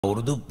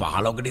අවුරුදු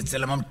 15කට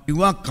ඉස්සෙල්ලා මම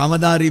කිව්වා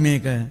කවදාරි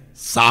මේක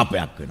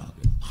සාපයක් වෙනවා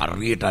කියලා.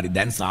 හරියට හරි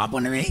දැන් සාප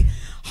නෙවෙයි.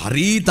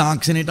 හරි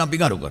තාක්ෂණයට අපි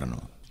කරු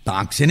කරනවා.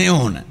 තාක්ෂණය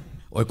ඕන.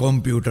 ඔය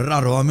කම්පියුටර්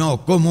අරවම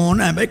ඔක්කොම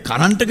ඕන. හැබැයි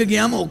කරන්ට් එක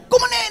ගියාම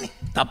ඔක්කොම නෑනේ.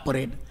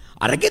 තප්පරේට.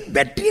 අරගෙත්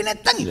බැටරිය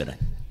නැත්තම් ඉවරයි.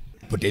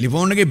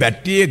 ටෙලිෆෝන් එකේ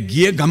බැටරිය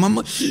ගිය ගමම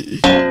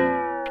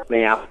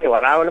මේ අපේ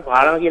වරාවල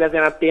පාලම කියලා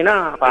තැනක්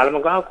තියෙනවා. පාලම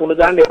ගහ කුණු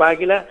දාන්න එපා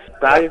කියලා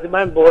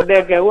ප්‍රාදේශීය බෝඩ්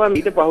එකක් ගැහුවා.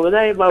 ඊට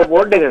පහුවදා ඒ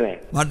බෝඩ් එක නැහැ.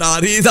 මට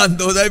හරි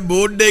සන්තෝෂයි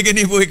බෝඩ් එකේ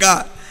නිපු එක.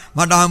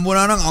 මට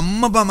හම්බුණා නම්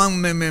අම්මපා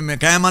මම මේ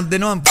කෑමක්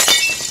දෙනවා.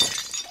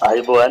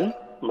 ආයුබෝවන්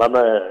මම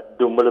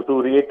දුම්බල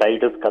සූරියේ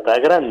ටයිටස් කතා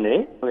කරන්නේ.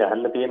 ඔය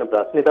අහන්න තියෙන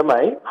ප්‍රශ්නේ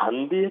තමයි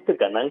හන්දියක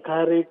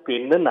ගණන්කාරයෙක්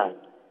වෙන්න නම්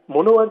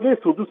මොන වගේ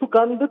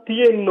සුදුසුකම්ද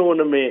තියෙන්න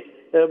ඕන මේ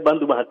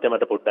බන්දු මහත්තයා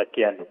මට පොඩ්ඩක්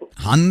කියන්නකෝ.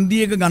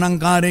 හන්දියක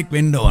ගණන්කාරයෙක්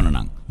වෙන්න ඕන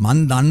නම්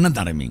මන් දන්න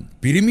තරමින්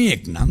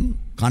පිරිමියෙක් නම්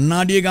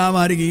කන්නාඩිය ගාව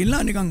හරි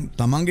ගිහිල්ලා නිකන්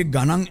තමන්ගේ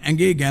ගණන්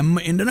ඇඟේ ගැම්ම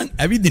එන්න නම්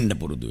ඇවිදින්න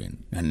පුරුදු වෙන්න.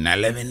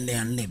 නැලවෙන්න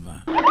යන්න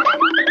එපා.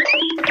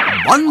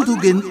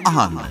 බන්දුගෙන්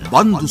අහන්න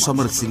බන්දු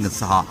සමරසිංහ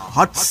සහ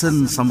හට්සන්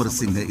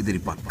සමරසිංහ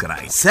ඉදිරිපත්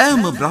කරයි.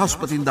 සෑම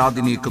බ්‍රහස්පතින්දා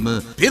දිනයකම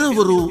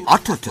පෙරවරු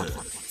 8ට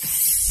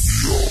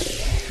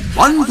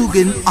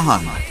බන්දුගෙන්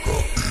අහන්න.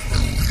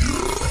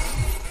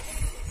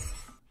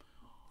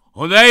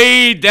 හොඳයි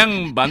දැන්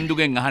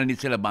බන්දුගෙන් අහන්න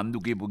ඉස්සෙල්ලා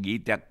බන්දු කියපු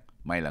ගීතයක්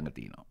මයි ළඟ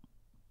තියෙනවා.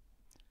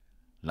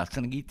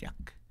 ලස්සන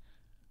ගීතයක්.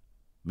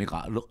 මේක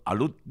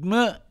අලුත්ම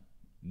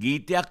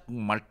ගීතයක්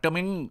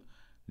මට්ටමින්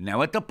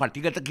නැවත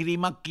පටිගත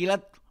කිරීමක්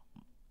කියලත්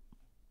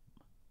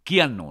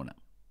කියන්න ඕන.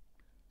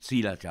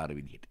 සීලාචාර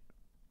විදියට.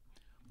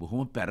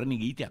 බොහොම පැරණි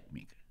ගීතයක්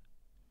මේක.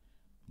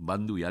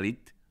 බන්දු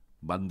යලිත්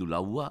බන්දු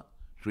ලව්වා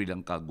ශ්‍රී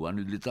ලංකා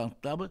ගුවන්විදුලි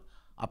සංස්ථාව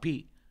අපි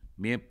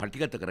මේ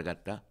පටිගත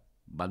කරගත්තා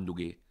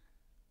බන්දුගේ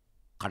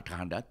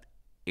කටහඬත්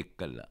එක්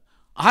කළා.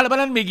 අහලා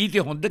බලන්න මේ ගීතය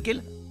හොඳ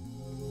කියලා.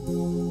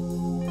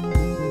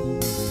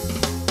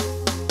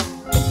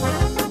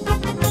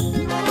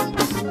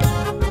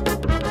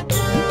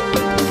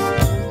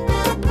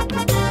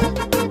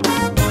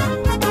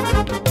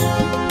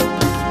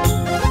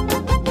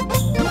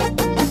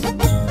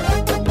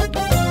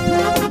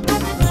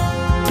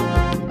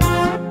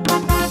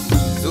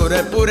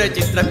 සුරපුර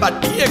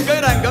චිත්‍රපටියක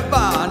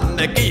රංගපාන්න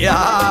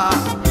ගියා.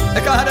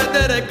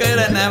 කරදර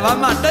කරනවා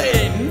මට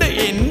එන්න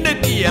එන්න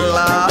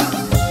කියලා.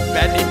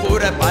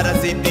 වැඩිපුර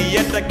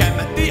පරසිද්ධියට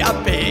කැමති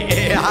අපේ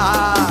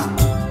එහා.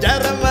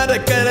 ජරමර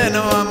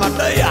කරනවා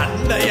මට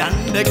යන්න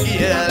යන්න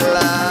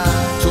කියලා.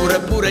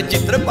 සුරපුර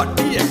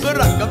චිත්‍රපටියක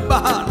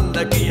රංගපාන්න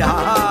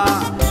ගියා.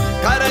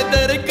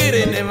 කරදර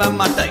කරනවා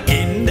මට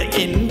එන්න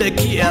එන්න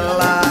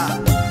කියලා.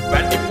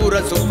 වැඩිපුර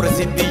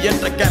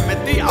සුප්‍රසිද්ධියට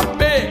කැමති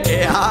අපේ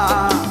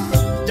එහා.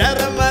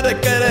 ජරමර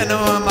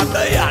කරනවා මට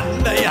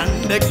යන්න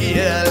යන්න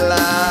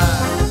කියලා.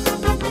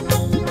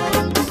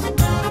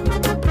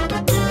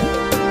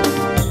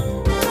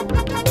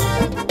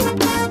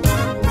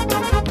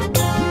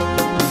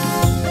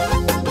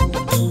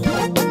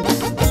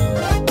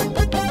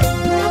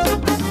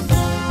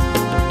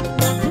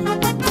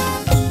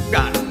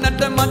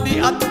 ගන්නට මදි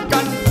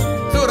අත්කන්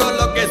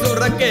සුරලොකේ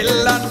සුර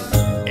කෙල්ලන්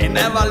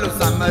එනවලු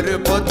සමරු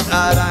පොත්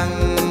අරන්.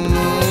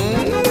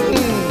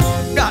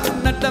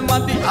 ගන්නට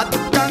මදි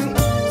අත්කන්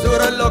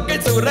සුරලොකේ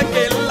සුර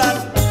කෙල්ලන්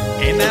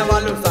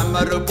එනවලු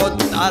සමරු පොත්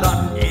අරන්.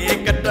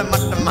 ඒකට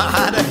මට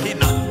මාර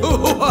හිනා.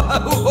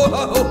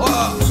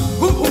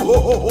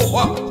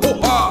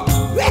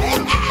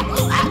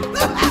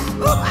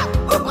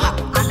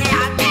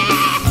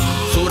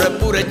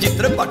 සුරපුර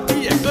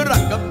චිත්‍රපටියක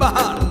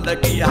රංගපාන්න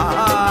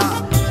ගියා.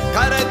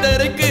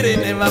 කරදර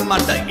කරනවා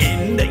මට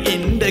එන්න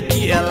එන්න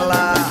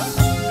කියලා.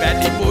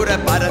 වැඩිපුර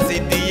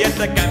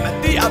පරසිද්ධියට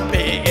කැමති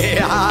අපේ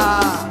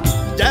එහා.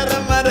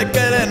 ජරමර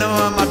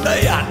කරනවා මට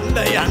යන්න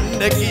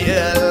යන්න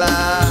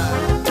කියලා.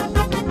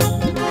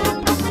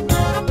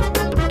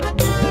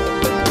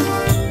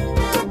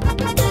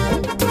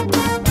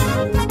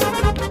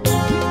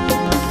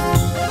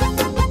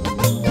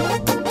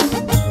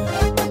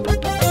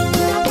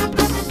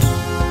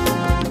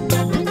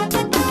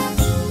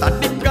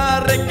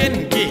 තටිකාරකෙන්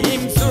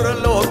ගිහින්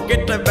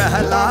සුරලෝකෙට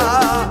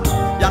බැහැලා.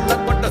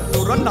 යනකොට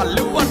සුර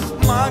නළුවන්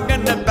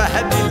මාගන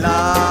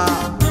පැහැදිලා.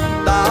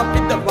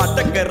 තාපිට වට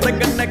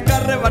කරගෙන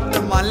කරවට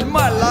මල්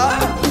මලා.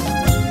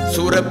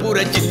 සුරපුර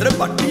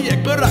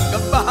චිත්‍රපටියක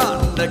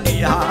රංගපාන්න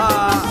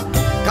ගියා.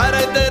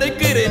 කරදර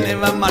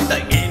කරනවා මට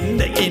එන්න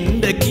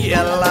එන්න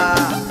කියලා.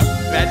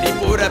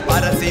 වැඩිපුර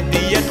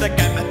පරසිද්ධියට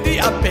කැමති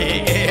අපේ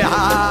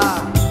එහා.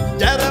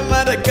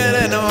 ජරමර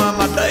කරනවා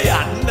මට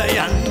යන්න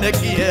යන්න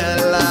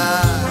කියලා.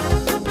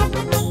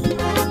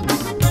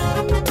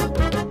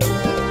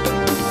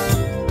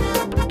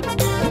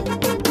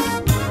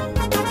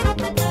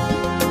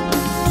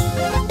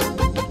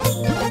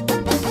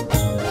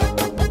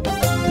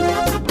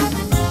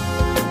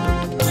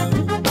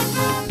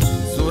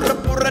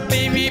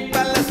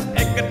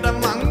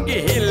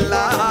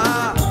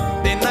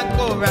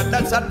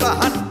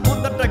 සටහන්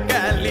හොඳට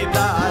කැලි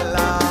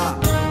දාලා.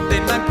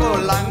 දෙනකෝ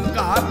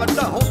ලංකාවට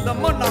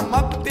හොඳම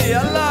නමක්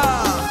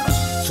තියලා.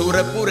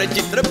 සුරපුර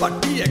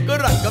චිත්‍රපටියක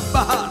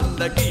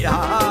රංගපාන්න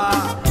ගියා.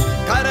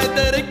 කර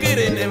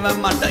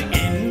කිරෙනවා මට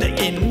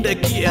එන්න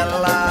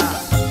කියලා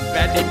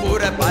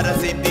වැඩිපුර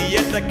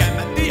පරසිද්ධියට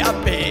කැමති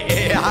අපේ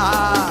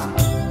එහා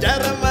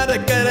ජරමර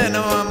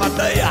කරනවා මට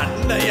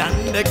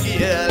යන්න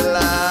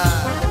කියලා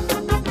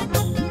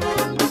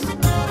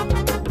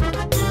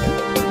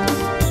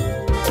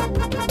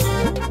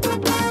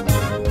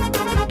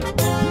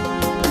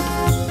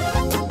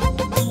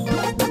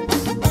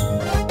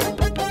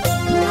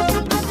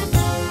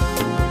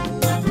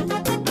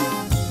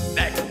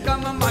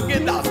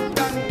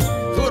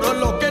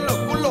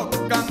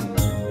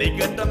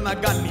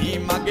ගනී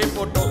මගේ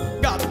ෆොටෝ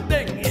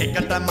ගත්තෙන්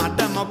ඒකට මට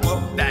මොකෝ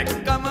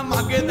දැක්කම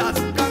මගේ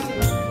දස්කම්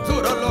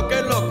සුර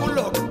ලෝකේ ලොකු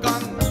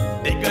ලොක්කම්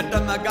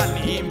දෙකටම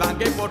ගනී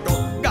මගේ ෆොටෝ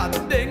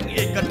ගත්තෙන්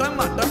ඒකට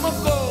මට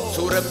මොකෝ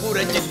සුරපුර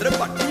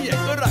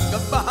චිත්‍රපටියක රංග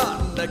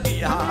බහන්න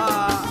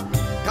ගියා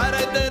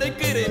කරදර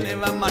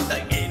කිරෙනවා මට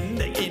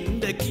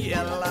එන්න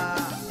කියලා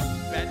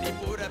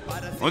වැඩිපුර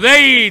පරස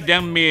හොඳයි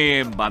දැන්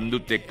මේ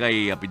බන්දුත්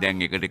එක්කයි අපි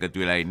දැන් එකට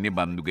එකතු වෙලා ඉන්නේ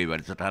බන්දුගේ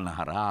වැඩසටහන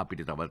හරහා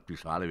අපිට තවත්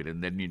විශාල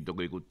වෙලෙන්දැන්වීම්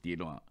තොගයකුත්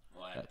තියෙනවා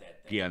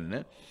කියන්න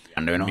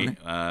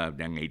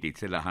දැන් ඊට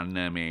ඉස්සෙල්ලා අහන්න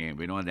මේ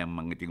වෙනවා දැන්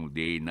මම ඉතින්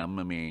උදේ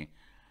ඉඳන්ම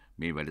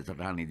මේ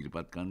වැඩසටහන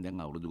ඉදිරිපත් කරන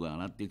දැන් අවුරුදු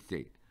ගාණක්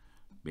තිස්සේ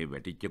මේ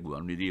වැටිච්ච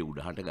ගුවන් විදුලිය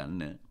උඩහට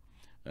ගන්න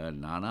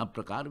নানা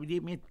ප්‍රකාර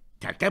විදිහේ මේ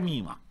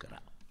තැටමීමක්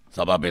කරා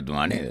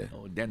සභාපතිතුමා නේද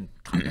දැන්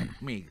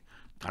මේ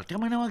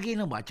තටමනවා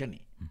කියන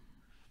වචනේ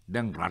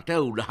දැන් රට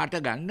උඩහට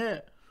ගන්න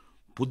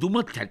පුදුම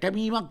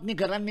තැටමීමක් නේ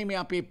කරන්නේ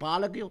මේ අපේ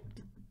පාලකයෝ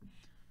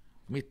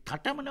මේ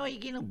තටමනවයි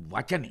කියන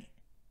වචනේ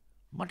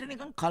මට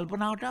නිකන්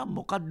කල්පනාවට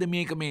මොකද්ද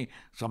මේක මේ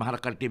සමහර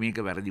කට්ටිය මේක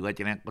වැරදි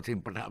වචනයක් වශයෙන්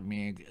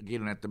මේ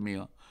කියන නැත්නම්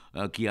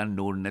මේ කියන්න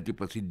ඕනේ නැති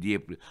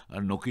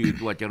ප්‍රසිද්ධියේ නොකිය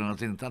යුතු වචන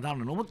වශයෙන්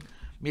සඳහන් නමුත්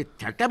මේ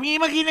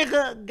තැටමීම කියන එක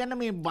ගැන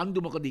මේ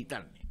බන්දු මොකද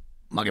හිතන්නේ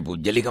මගේ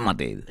පුජ්‍යලික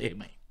මතයේද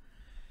එහෙමයි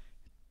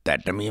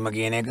තැටමීම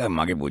කියන එක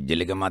මගේ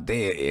පුජ්‍යලික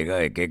මතේ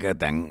ඒක එක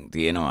තැන්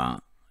තියෙනවා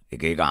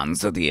එක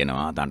අංශ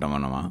තියෙනවා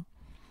තටමනවා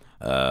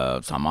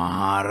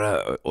සමහර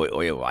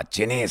ඔය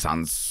වචනේ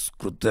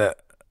සංස්කෘත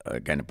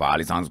ගැන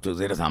පාලි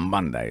සංස්කෘතියට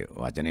සම්බන්ධයි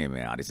වචනේ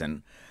මේ අරිසන්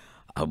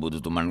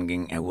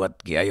අහුබුදුතුමන්ගෙන් ඇහුවත්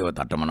කියයි ඔය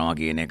තටමනවා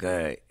කියන එක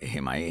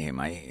එහෙම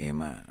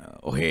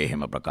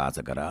එහෙම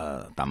ප්‍රකාශ කරා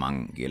තමන්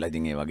කියලා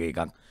ඉතින් ඒ වගේ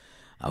එකක්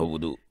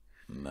අහුබුදු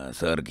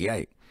සර්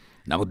කියයි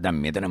නමුත් දැන්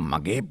මෙතන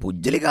මගේ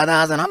පුජ්‍යලික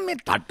අදහස නම්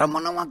මේ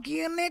තටමනවා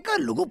කියන එක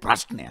ලොකු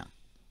ප්‍රශ්නයක්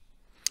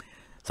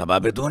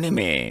සභාපතිතුමනි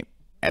මේ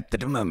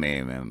ඇත්තටම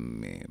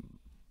මේ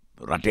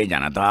රටේ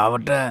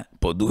ජනතාවට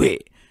පොදුවේ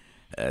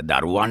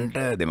දරුවන්ට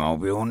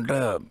දෙමව්පියොන්ට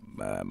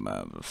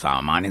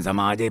සාමාන්‍ය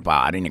සමාජයේ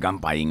පාරේ නිකන්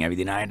පයින්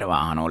ඇවිදින අයට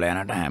වාහනවල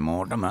යනට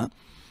හැමෝටම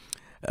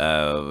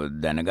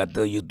දැනගත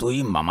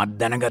යුතුයි මමත්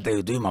දැනගත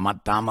යුතුයි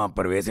මමත් තාම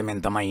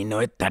ප්‍රවේශමෙන් තමයි ඉන්නේ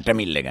ඔය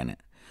තැටමිල්ල ගැන.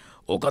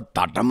 ඕක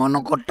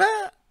තටමනකොට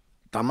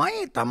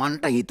තමයි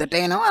Tamanට හිතට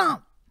එනවා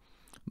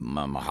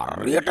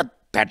හරියට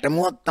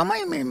තැටමුවක්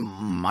තමයි මේ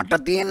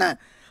මට තියෙන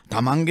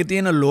තමන්ගේ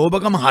තියෙන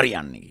ලෝභකම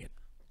හරියන්නේ කියලා.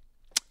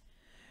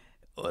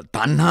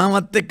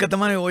 තණ්හාවත් එක්ක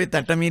තමයි ওই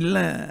තැටමිල්ල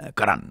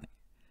කරන්නේ.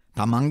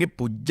 තමන්ගේ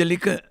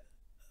පුජ්‍යලික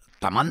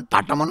තමන්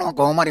තටමනවා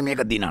කොහොම හරි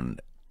මේක දිනන්න.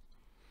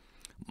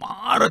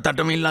 මාර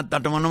තටමිල්ලක්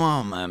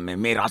තටමනවා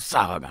මේ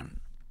රස්සාව ගන්න.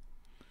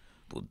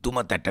 පුදුම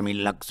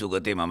තටමිල්ලක්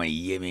සුගතේ මම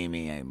ඊයේ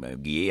මේ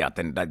ගියේ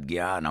අතෙන්ටත්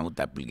ගියා නමුත්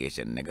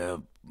ඇප්ලිකේෂන් එක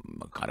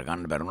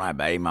කරගන්න බැරුණා.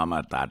 හැබැයි මම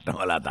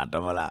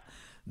තටමලා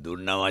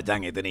දුන්නා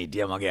මචං එතන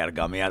හිටියා මගේ අර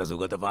ගමේ අර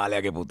සුගත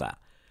පාලයාගේ පුතා.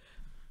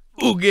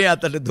 උගේ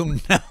අතට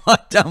දුන්නා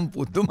මචං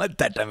පුදුම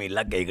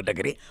තටමිල්ලක් ඒකට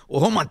කරේ.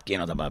 ඔහොමත්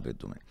කියනවා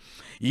සභාපතිතුමනි.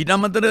 ඊට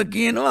අමතරව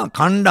කියනවා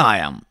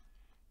කණ්ඩායම්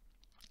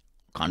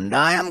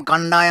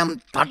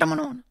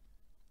තටමනවන.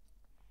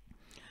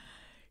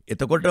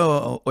 එතකොට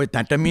ඔය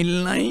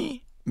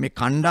තැටමිල්ලයි මේ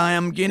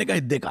කණ්ඩායම් කියන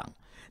එකයි දෙකක්.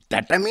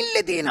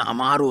 තැටමිල්ලේ තියෙන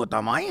අමාරුව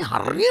තමයි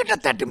හරියට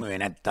තැටමුවේ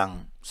නැත්තම්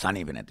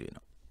සනීප නැති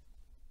වෙනවා.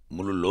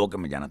 මුළු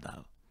ලෝකෙම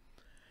ජනතාව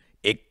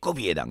එක්ක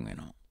වියදම්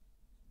වෙනවා.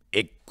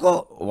 එක්ක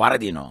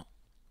වරදිනවා.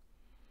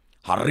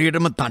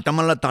 හරියටම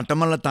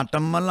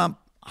තටමලා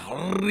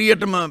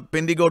හරියටම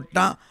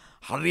පෙඳිගොට්ටා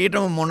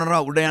හරියටම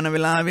මොනරා උඩ යන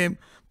වෙලාවේ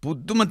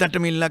පුදුම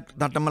තටමිල්ලක්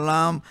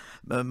තටමලා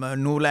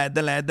නූල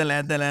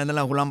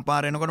ඇදලා හුලම්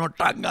පාර එනකොටම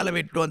ටක් ගාලා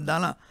වෙට්ටුවක්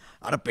දාලා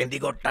අර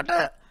පෙඳිගොට්ටට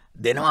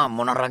දෙනවා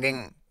මොනරගෙන්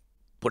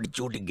පොඩි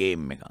චූටි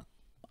ගේම් එකක්.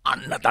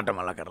 අන්න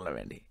තටමලා කරලා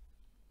වැඩේ.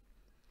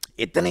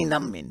 එතන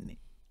ඉඳන් මෙන්නේ.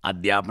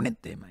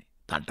 අධ්‍යාපනෙත් එහෙමයි.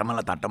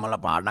 තටමලා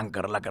පාඩම්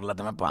කරලා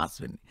තමයි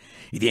පාස් වෙන්නේ.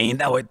 ඉතින් ඒ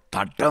හින්දා ඔය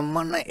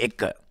තටමන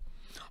එක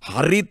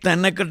හරි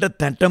තැනකට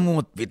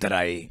තැටමුවොත්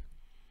විතරයි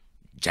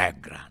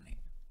ජයග්‍රහණය.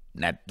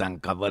 නැත්තම්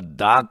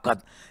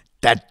කවදාකවත්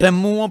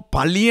තැටමුව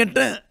පලියට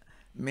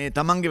මේ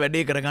තමන්ගේ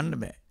වැඩේ කරගන්න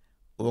බෑ.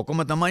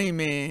 ඕකම තමයි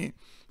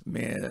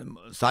මේ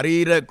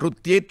ශරීර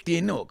කෘත්‍යයේ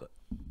තියෙන ඕක.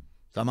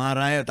 සමහර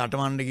අය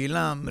තටමන්න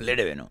ගිහලා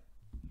ලෙඩ වෙනවා.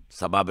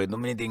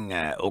 සභාපතිතුමනි ඉතින්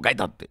ඕකයි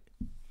තත්ත්වය.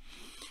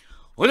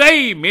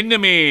 හොඳයි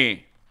මෙන්න මේ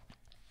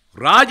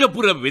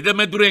රාජපුර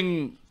වෙදමැදුරෙන්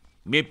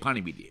මේ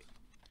පණිවිඩය.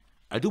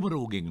 අදුම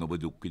රෝගයෙන් ඔබ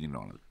දුක්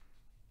විඳිනවද?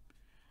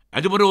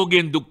 අදුම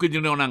රෝගයෙන් දුක්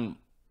විඳිනවා නම්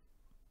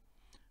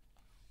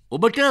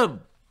ඔබට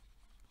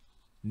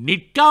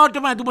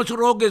නිට්ටාවටම අදුම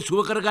රෝගය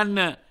සුව කරගන්න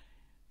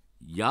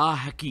යා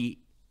හැකි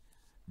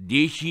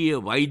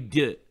දේශීය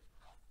වෛද්‍ය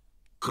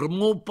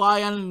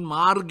ක්‍රමෝපායන්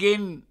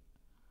මාර්ගයෙන්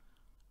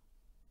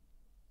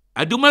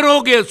ඇදුම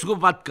රෝගය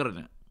සුවපත් කරන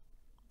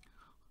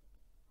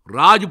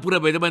රාජපුර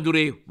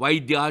වෙදමැදුරේ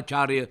වෛද්‍ය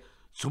ආචාර්ය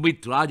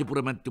සුමිත් රාජපුර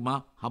මැතිතුමා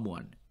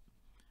හමුවන්න.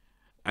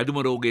 ඇදුම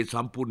රෝගයේ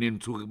සම්පූර්ණයෙන්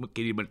සුවම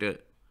කිරීමට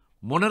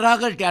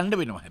මොනරාගලට යන්න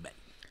වෙනවා හැබැයි.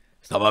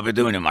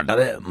 සභාපතිතුමනි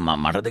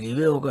මටද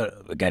කිව්වේ ඕක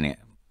කියන්නේ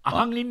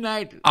අහන් ඉන්න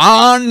අයට.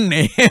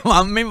 ආන්නේ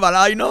මම මේ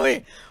බලායිනෝවේ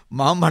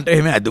මම මට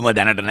එහෙම ඇදුම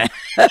දැනට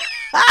නැහැ.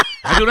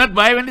 ඇදුනත්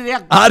බය වෙන්න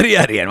දෙයක්.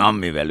 හරි මම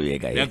මේ බැලුවේ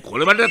ඒකයි. දැන්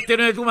කොළඹටත්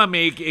එනවා එතුමා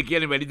මේ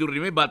කියන්නේ වැඩි දුර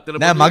නෙමෙයි බත්තල.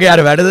 නෑ මගේ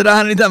අර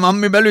වැඩසටහන නිසා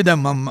මම මේ බැලුවේ දැන්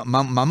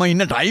මම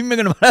ඉන්න ටයිම්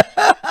එකනේ.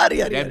 හරි.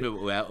 දැන්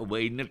ඔබ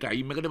ඉන්න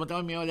ටයිම් එකටම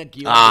තමයි මේවා දැන්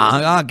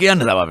කියන්නේ.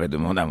 කියන්න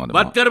සභාපතිතුමනි හොඳයි.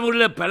 බත්තර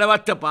මුල්ල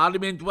පැලවත්ත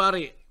පාර්ලිමේන්තු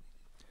වාරයේ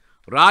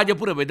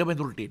රාජපුර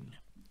වෙදමැදුරට එන්න.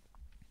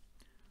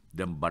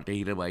 දැන්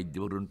බටහිර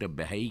වෛද්‍යවරුන්ට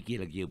බැහැයි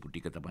කියලා කියපු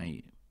ටික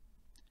තමයි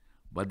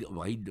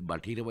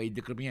බටහිර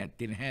වෛද්‍ය ක්‍රමය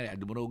ඇත්තේ නැහැ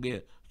ඇදුම රෝගය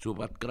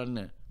සුවපත්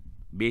කරන්න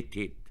බේත්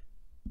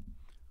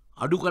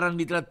අඩු කරන්න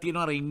විතරක්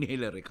තියෙනවා අර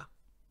ඉන්හෙලර් එක.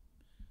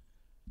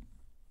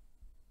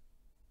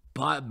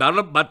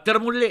 බත්තර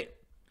මුල්ලේ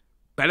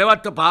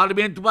පැලවත්ත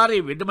පාර්ලිමේන්තු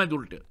වාරයේ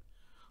වෙදමැදුරට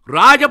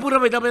රාජපුර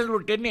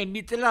වෙදමැදුරට එන්න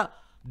ඉස්සෙල්ලා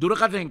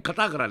දුරකථනයෙන්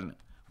කතා කරන්න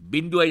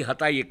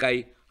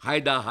 071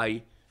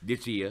 6000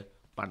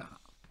 250.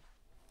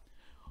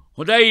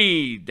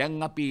 හොඳයි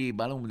දැන් අපි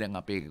බලමු දැන්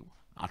අපේ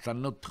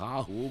අසන්නොත්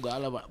හා හෝ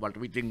ගාලා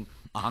වටපිටින්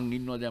අහන්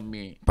ඉන්නවා දැන්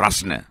මේ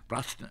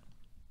ප්‍රශ්න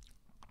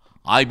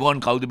ආයිබෝන්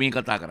කවුද මේ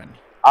කතා කරන්නේ?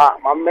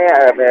 මම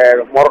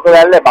මේ මොරටු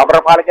වැල්ලේ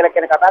බබරපාල කියලා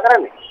කෙනෙක් කතා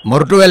කරන්නේ.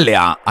 මොරටු වැල්ලේ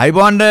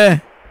ආයිබෝන්ද?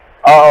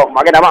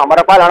 මගේ නම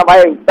අමරපාල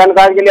අනබයි උත්තන්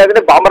කාර්ය කියලා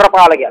දෙන්නේ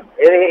බබරපාල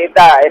කියන්නේ.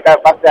 ඒක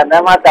පස්සේ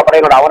නම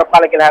අපරේ කොට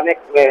අමරපාල කියලා මේ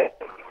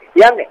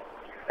කියන්නේ.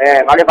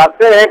 මගේ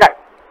පස්සේ ඒකයි.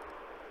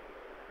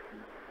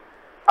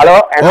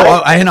 හලෝ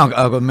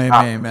එහෙනම් මේ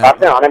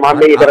පස්සේ අනේ මම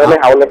මේ ඉතරනේ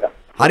හවුල් එක.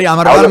 හරි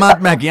අමරපාල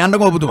මහත්මයා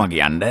කියන්නකෝ ඔබතුමා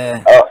කියන්න.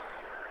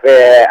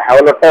 මේ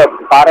හවුලට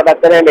පාර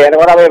පැත්තේ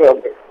එනකොට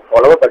මේ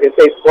ඔලව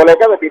ප්‍රතිස්ථ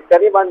ඉස්කෝලේක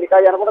පිටරි මම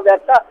නිකන් යනකොට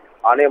දැක්කා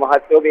අනේ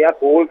මහත්තයෝ මෙයා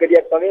කූල්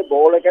ගෙඩියක් වගේ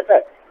බෝල් එකට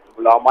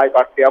ළමයි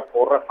කට්ටිය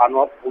පොර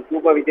කනවා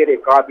පුදුම විදිහට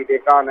එකා පිට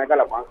එකා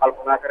නැගලා මම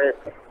කල්පනා කරේ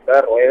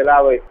සර් ඔය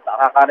වෙලාවේ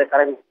තරහකාරය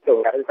කරන්නේ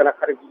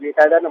කැරල්තනක් හරි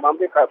මේකයි දන්න මම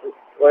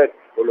ඔය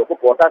ලොකු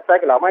පොටස්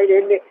එකක ළමයි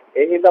දෙන්නේ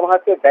ඒ හින්දා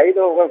මහත්තයෝ බැයිද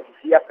ඔය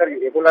කීයක්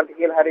හරි ඒගොල්ලන්ට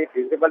කියලා හරි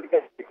ප්‍රින්සිපල්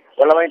ටික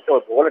ඔලමයින්ට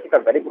බෝල් ටික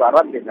වැඩිපුර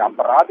අරන් දෙන්න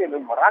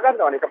අපරාධයෙන් මරා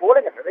ගන්නවනේ ඒක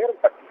බෝල් එකට තේරුම්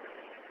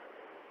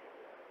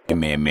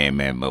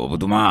මේ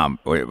ඔබතුමා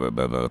ඔය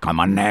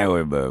කමන්නේ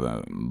ඔය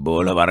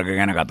බෝල වර්ග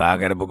ගැන කතා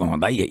කරපුක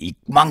හොඳයි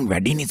ඉක්මන්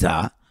වැඩි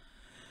නිසා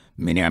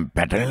මිනිහන්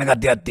පැටලෙන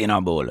ගතියක්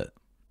තියෙනවා බෝල.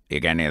 ඒ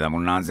කියන්නේ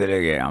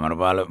තමුන්නාන්සේලගේ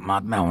අමරපාල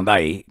මහත්මයා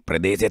හොඳයි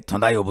ප්‍රදේශෙත්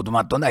හොඳයි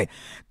ඔබතුමාත් හොඳයි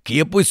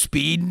කියපු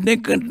ස්පීඩ්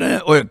එකට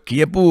ඔය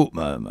කියපු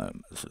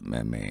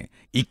මේ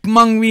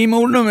ඉක්මන් වීම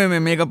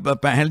උන්න මේක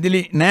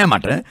පැහැදිලි නෑ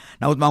මට.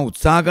 නමුත් මම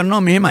උත්සාහ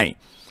කරනවා මෙහෙමයි.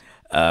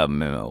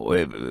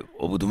 ඔය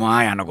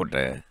ඔබතුමා යනකොට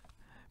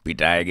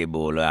පිටායගේ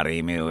බෝල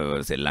අරීමේ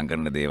සෙල්ලම්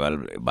කරන දේවල්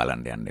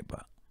බලන්න යන්න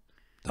එපා.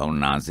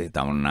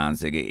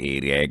 තමුන්නාන්සේගේ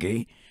ඒරියා එකේ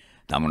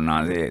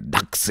තමුන්නාන්සේ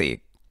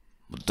දක්ෂයෙක්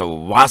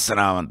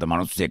වාසනාවන්ත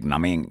මනුස්සයෙක්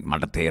නමෙන්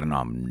මට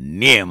තේරෙනවා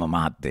නියම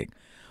මහත්තයෙක්.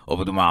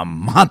 ඔබතුමා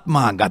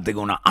මහත්මා ගත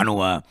ගුණ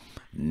අනුව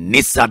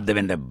නිස්සද්ද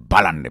වෙන්න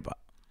බලන්න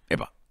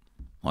එපා.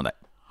 හොඳයි.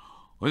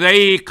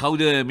 හොඳයි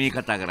කවුද මේ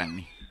කතා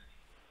කරන්නේ?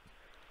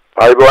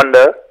 ආයිබෝන්ද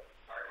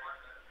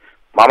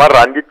මම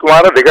රංජිත්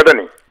කුමාර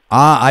දෙකටනේ.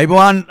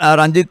 අයිබෝන්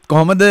රංජිත්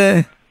කොහොමද?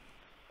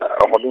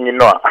 හොඳින්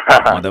ඉන්නවා.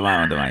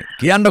 හොඳයි.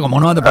 කියන්නකො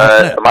මොනවද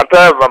ප්‍රශ්න? මට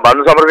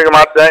බන්දු සමරසිංහ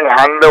මහත්තයාගෙන්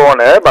අහන්න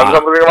ඕනේ. බන්දු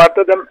සමරසිංහ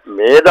මහත්තයා දැන්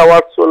මේ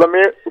දවස්වල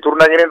මේ උතුරු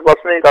නැගෙනහිර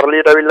ප්‍රශ්නේ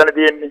කරලියට අවිල්ලානේ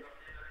තියෙන්නේ.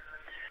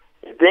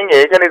 ඉතින්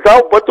ඒක නිසා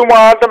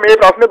ඔබතුමාට මේ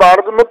ප්‍රශ්නේ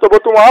බාර දුන්නොත්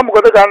ඔබතුමා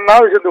මොකද ගන්නා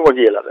විසඳුම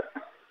කියලාද?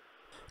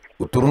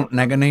 උතුරු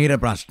නැගෙනහිර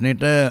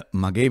ප්‍රශ්නෙට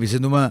මගේ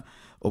විසඳුම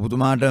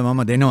ඔබතුමාට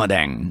මම දෙනවා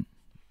දැන්.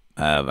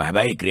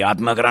 හැබැයි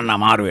ක්‍රියාත්මක කරන්න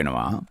අමාරු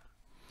වෙනවා.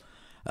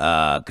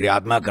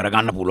 ක්‍රියාත්මක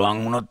කරගන්න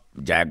පුළුවන් වුණොත්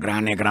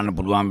ජයග්‍රහණය කරන්න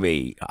පුළුවන්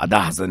වෙයි.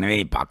 අදහස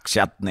නෙවෙයි,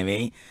 පක්ෂත්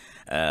නෙවෙයි,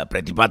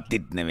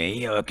 ප්‍රතිපත්තිත්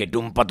නෙවෙයි,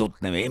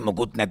 කෙටුම්පතුත් නෙවෙයි,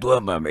 මොකුත්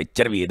නැතුව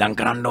එච්චර වියදම්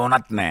කරන්න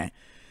ඕනත් නැහැ.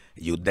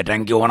 යුද්ධ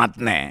ටැංකිය ඕනත්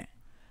නැහැ.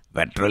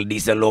 පෙට්‍රල්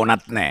ඩීසල්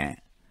ඕනත් නැහැ.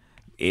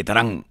 ඒ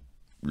තරම්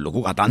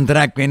ලොකු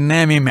කතන්දරයක්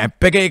වෙන්නේ මේ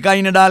මැප් එක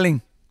එකයිනේ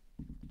ඩාලින්.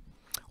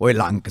 ඔය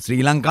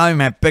ශ්‍රී ලංකාවේ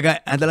මැප් එක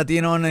ඇදලා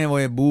තියෙනවනේ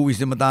ඔය භූ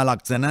විෂමතා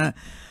ලක්ෂණ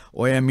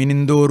ඔය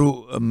මිනින්දෝරු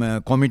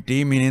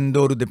කොමිටි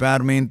මිනින්දෝරු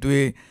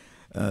දෙපාර්තමේන්තුවේ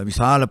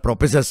විශාල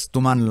ප්‍රොෆෙසර්ස්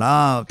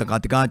තුමන්ලා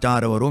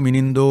කතිකාචාර්යවරු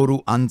මිනින්දෝරු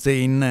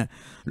අංශේ ඉන්න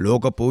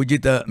ලෝක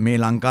පූජිත මේ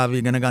ලංකාවේ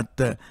ඉගෙන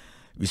ගත්ත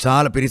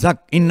විශාල පිරිසක්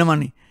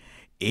ඉන්නමනේ.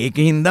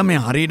 ඒකින්ද මේ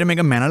හරියට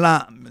මේක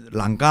මැනලා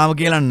ලංකාව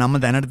කියලා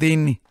නම දැනට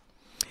තියෙන්නේ.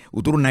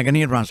 උතුරු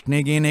නැගෙනහිර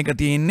ප්‍රශ්නේ කියන එක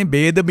තියෙන්නේ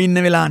ભેද බින්න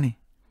වෙලානේ.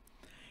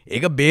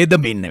 ඒක ભેද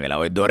බින්න වෙලා.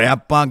 ඔය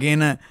දොරයප්පා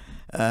කියන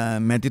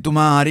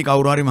මැතිතුමා හරි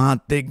කවුරු හරි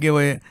මහත්තයෙක්ගේ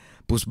ඔය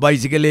පුස්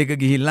බයිසිකලයක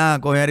ගිහිල්ලා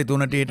කොහේ හරි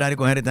තුනට ඊට හරි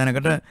කොහේ හරි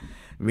තැනකට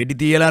වෙඩි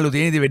තියලාලු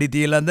තියෙනද වෙඩි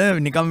තියලාද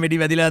නිකම් වෙඩි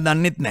වැදිලා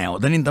දන්නෙත් නැහැ.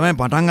 ඔතනින් තමයි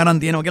පටන් අරන්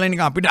තියෙනවා කියලා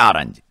නිකන් අපිට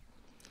ආරංචි.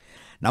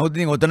 නමුත්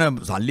ඉතින් ඔතන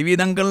සල්ලි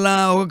වියදම්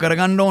කරලා ඕක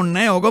කරගන්න ඕනේ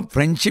නැහැ. ඕක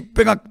ෆ්‍රෙන්ඩ්ෂිප්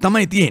එකක්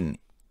තමයි තියෙන්නේ.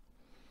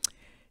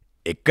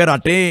 එක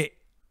රටේ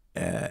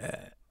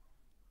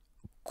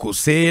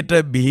කුසේට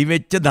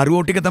බිහිවෙච්ච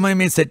දරුවෝ ටික තමයි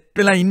මේ සෙට්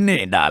වෙලා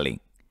ඉන්නේ ඩාලින්.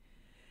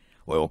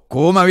 ඔය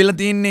ඔක්කොම අවිලා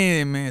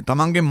තින්නේ මේ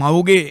තමන්ගේ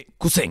මව්ගේ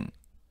කුසෙන්.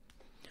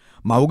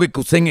 මව්ගේ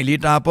කුසෙන්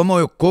එළියට ආපම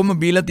ඔය ඔක්කොම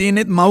බීලා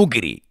තියෙනෙත් මව්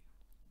කිරි.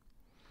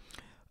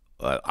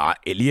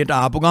 එළියට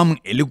ආපු ගම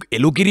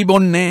එළු කිරි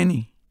බොන්නේ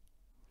නෑනේ.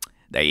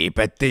 දැන් මේ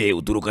පැත්තේ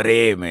උතුරු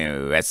කරේ මේ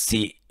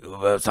වැස්සි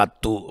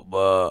සත්තු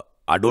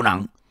අඩු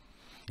නම්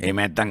එහෙම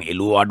නැත්නම්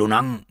එළු අඩු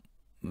නම්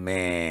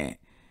මේ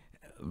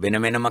වෙන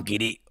වෙනම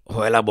කිරි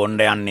හොයලා බොන්න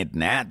යන්නෙත්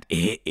නෑ.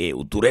 ඒ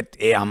උතුරෙත්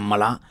ඒ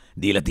අම්මලා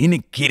දීලා තියෙන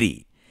කිරි.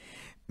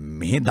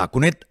 මේ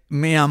දකුණෙත්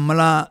මේ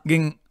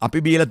අම්මලාගෙන් අපි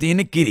බීලා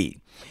තියෙන කිරි.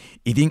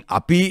 ඉතින්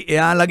අපි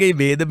එයාලගේ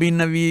වේද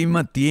බින්නවීම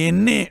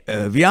තියෙන්නේ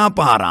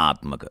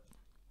ව්‍යාපාරාත්මක.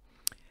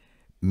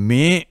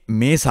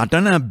 මේ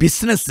සටන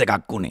බිස්නස්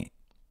එකක් උනේ.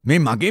 මේ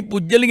මගේ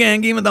පුජ්‍යලික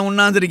හැඟීම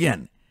තමුන්නාන්සර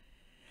කියන්නේ.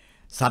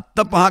 සත්ත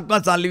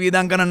පහක්වත් සල්ලි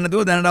වියදම් කරන්න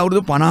නැතුව දැනට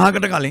අවුරුදු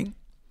 50කට කලින්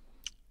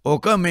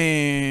ඕක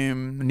මේ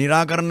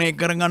निराකරණය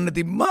කරගන්න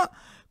තිබ්බා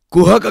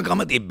කුහකකම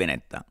තිබ්බේ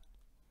නැත්තම්.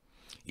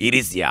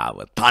 ඉරිසියාව,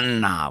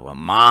 තණ්හාව,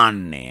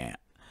 මාන්නය.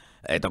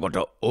 එතකොට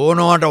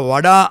ඕනවට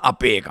වඩා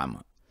අපේකම.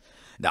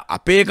 දැන්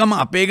අපේකම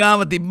අපේ ගාව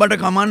තිබ්බට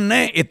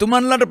කමන්නේ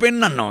එතුමන්ලට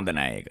පෙන්වන්න හොඳ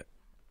නෑ ඒක.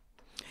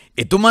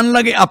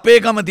 එතුමන්ලගේ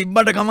අපේකම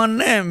තිබ්බට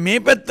කමන්නේ මේ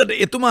පැත්තට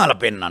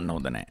එතුමාලා පෙන්වන්න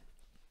හොඳ නෑ.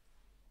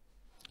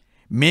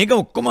 මේක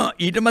ඔක්කොම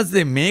ඊට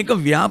පස්සේ මේක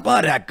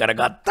ව්‍යාපාරයක්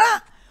කරගත්තා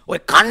ඔය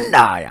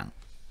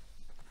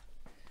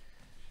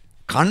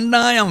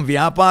කණ්ඩායම්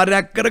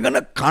ව්‍යාපාරයක් කරගෙන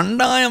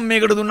කණ්ඩායම්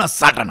මේකට දුන්නා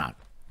සටනක්.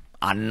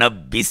 අන්න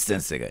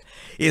බිස්නස් එක.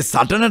 ඒ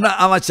සටනට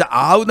අවශ්‍ය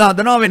ආයුධ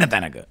හදනවා වෙන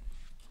තැනක.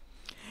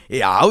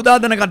 ඒ ආයුධ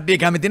හදන කට්ටිය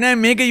කැමති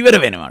නැහැ මේක ඉවර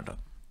වෙනවට.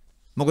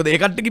 මොකද ඒ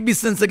කට්ටියගේ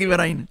බිස්නස් එක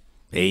ඉවරයිනේ.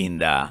 ඒ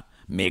හින්දා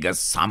මේක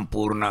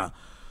සම්පූර්ණ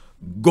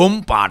ගොම්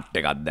පාට්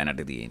එකක්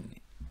දැනට තියෙන්නේ.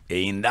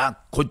 ඒ හින්දා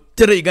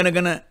කොච්චර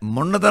ඉගෙනගෙන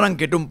මොනතරම්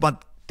කෙටුම්පත්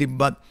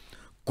තිබ්බත්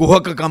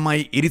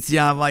කුහකකමයි,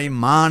 ඉරිසියාවයි,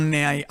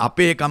 මාන්නයයි,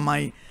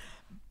 අපේකමයි,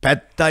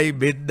 පැත්තයි,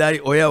 බෙද්දයි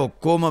ඔය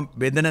ඔක්කොම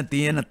බෙදෙන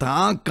තියෙන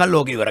තාක්කල්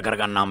ඕක ඉවර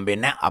කරගන්න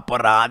හම්බෙන්නේ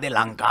අපරාධේ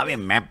ලංකාවේ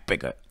මැප්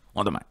එක.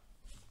 හොඳයි.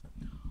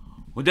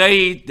 හොඳයි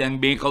දැන්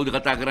මේ කවුද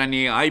කතා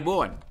කරන්නේ?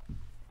 ආයිබෝවන්.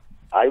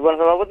 ආයිබෝවන්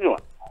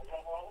සභාපතිතුමා.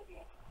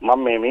 මම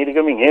මේ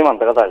මීරිකමින්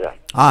හේමන්ත කතා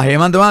කරන්නේ.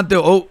 හේමන්ත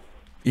මහත්තයෝ ඔව්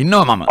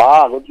ඉන්නවා මම.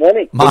 good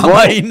morning.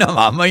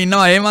 මම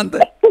ඉන්නවා හේමන්ත.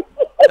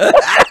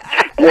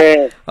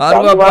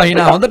 ආරුවක්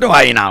වහිනා හොඳට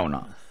වහිනා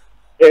වුණා.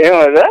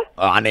 එහෙමද?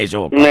 අනේ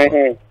ෂෝක්.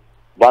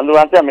 බන්දු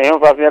මහත්තයා මෙහෙම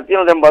ප්‍රශ්නයක්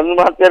තියෙනවා. දැන් බන්දු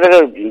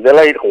මහත්තයාට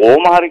ඉඳලා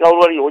කොහොම හරි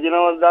කවුරු හරි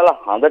යෝජනාවක් දාලා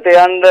හඳට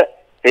යන්න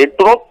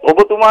හෙට්ටුනොත්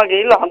ඔබතුමා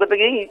ගිහිල්ලා හඳට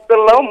ගිහින්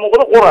ඉස්සෙල්ලාම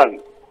මොකද කරන්නේ?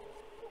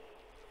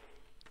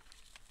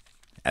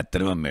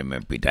 ඇත්තටම මේ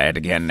පිටායට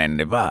කියන්න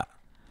යන්න එපා.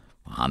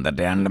 හඳට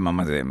යන්න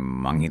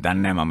මං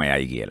හිතන්නේ මම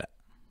යයි කියලා.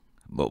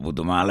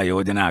 බුදුමාලා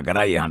යෝජනා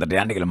කරයි හඳට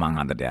යන්න කියලා මං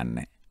හඳට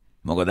යන්නේ.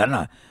 මොකද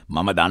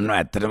මම දන්නවා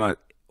ඇත්තටම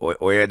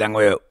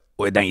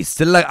ඔය දැන්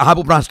ඉස්සෙල්ලා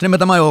අහපු ප්‍රශ්නේම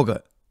තමයි ඕක.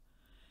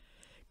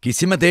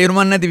 කිසිම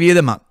තේරුමක් නැති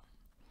වියදමක්.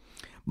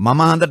 මම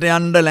හඳට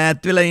යන්න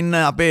ලෑත් වෙලා ඉන්න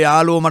අපේ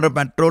යාළුවෝ මට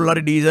පෙට්‍රෝල්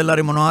හරි ඩීසල්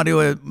හරි මොනවා හරි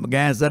ඔය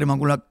ගෑස් හරි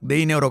මගුලක්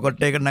දෙයිනේ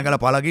රොකට් එකකට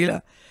නැගලා පළ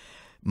කියලා.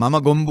 මම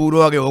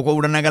ගොම්බූරුව වගේ ඕක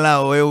උඩ නැගලා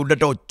ඔය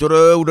උඩට ඔච්චර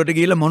උඩට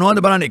ගිහලා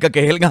මොනවද බලන්න එක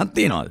කෙහෙල් ගහක්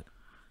තියනවද?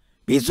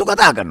 පිස්සු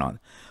කතා කරනවද?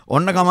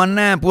 ඔන්න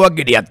කමන්නේ පුවක්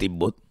ගෙඩියක්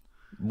තිබ්බොත්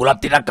බුලත්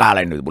ටිකක්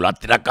කාලා ඉන්නද? බුලත්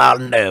ටිකක්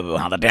කාලන්න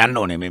හඳට යන්න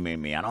ඕනේ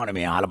මේ යනවනේ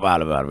මේ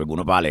අහලපාල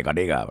ගුණපාලේ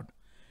කඩේ ගාවට.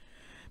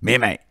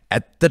 මේමයි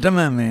ඇත්තටම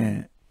මේ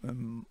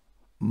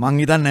මං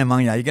හිතන්නේ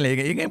මං යයි කියලා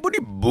ඒක පොඩි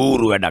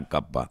බූරු වැඩක්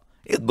අප්පා.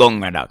 ඒක ගොන්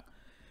වැඩක්.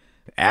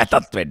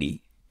 ඈතත් වැඩි.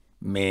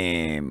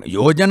 මේ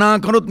යෝජනා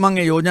කරොත් මං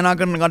ඒ යෝජනා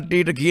කරන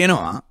කට්ටියට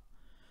කියනවා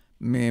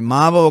මේ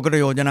මාව ඔකට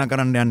යෝජනා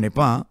කරන්න යන්න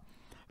එපා.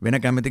 වෙන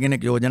කැමති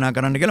කෙනෙක් යෝජනා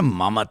කරන්න කියලා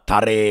මම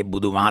තරේ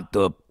බුදු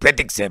මහත්ව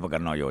ප්‍රතික්ෂේප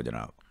කරනවා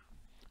යෝජනාව.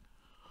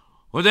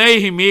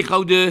 හොඳයි මේ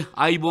කවුද?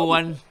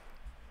 ආයිබෝවන්.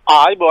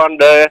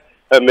 ආයිබෝවන්ඩ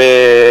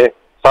මේ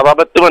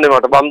සභාපතිතුමනි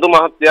මට බන්දු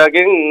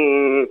මහත්තයාගෙන්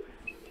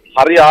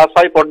හරි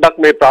ආසයි පොඩ්ඩක්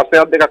මේ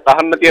ප්‍රශ්නයක් දෙකක්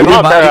අහන්න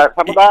තියෙනවා.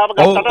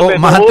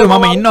 මහත්තයෝ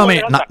මම ඉන්නවා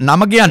මේ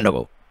නම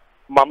කියන්නකෝ.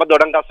 මම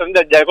දොඩංගස්සෙන්ද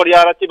ජයකොඩි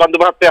ආරච්චි බන්දු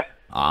මහත්තයා.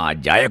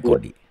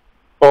 ජයකොඩි.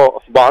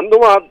 බන්දු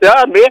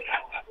මහත්තයා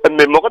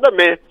මේ මොකද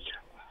මේ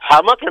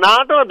හැම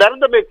කෙනාටම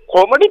දැනද මේ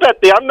කොමඩි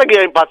පැත්තේ යන්න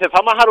ගියයින් පස්සේ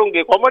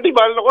සමහරුන්ගේ කොමඩි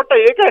බලනකොට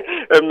ඒක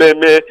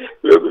මේ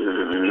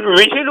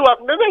විහිළුවක්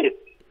නෙමෙයි.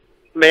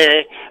 මේ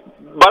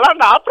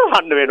බලන්න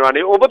ආප්‍රහන්න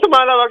වෙනවානේ.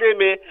 ඔබතුමාලා වගේ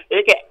මේ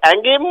ඒක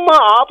ඇඟෙන්ම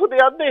ආපු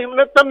දෙයක්ද එහෙම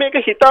නැත්නම් මේක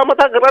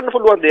හිතාමතා කරන්න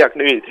පුළුවන් දෙයක්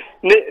නෙවෙයි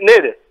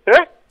නේද?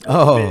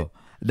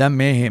 දැන්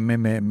මේ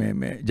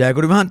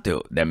ජයකුඩි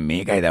මහත්තයෝ දැන්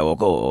මේකයි දැන්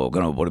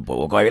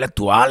ඕක වෙලා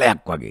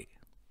තුවාලයක් වගේ.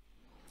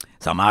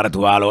 සමහර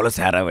තුවාල වල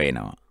සැර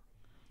වෙනවා.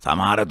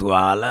 සමහර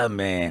තුවාල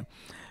මේ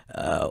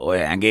ඔය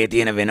ඇඟේ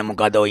තියෙන වෙන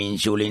මොකද ඔය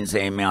ඉන්ෂුලින්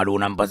සේමේ අඩු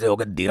වුණාන් පස්සේ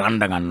ඕක දිරන්න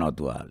ගන්නවා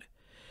තුවාලේ.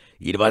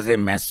 ඊට පස්සේ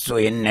මැස්සෝ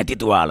එන්නේ නැති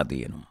තුවාල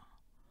තියෙනවා.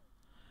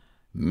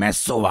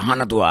 මැස්සෝ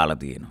වහන තුවාල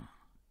තියෙනවා.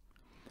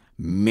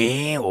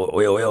 මේ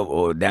ඔය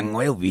දැන්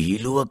ඔය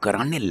විහිළුව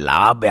කරන්නේ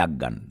ලාභයක්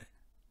ගන්න.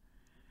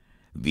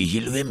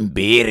 විහිළුවෙන්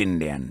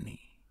බේරෙන්න යන්නේ.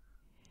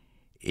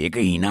 ඒක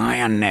hina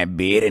යන්නේ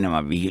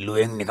බේරෙනවා.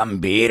 විහිළුවෙන් නිකන්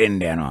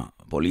බේරෙන්න යනවා.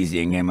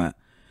 පොලිසියෙන් එහෙම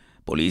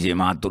පොලිසිය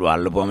මහතුරු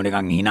අල්ලපුවම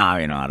නිකන් hina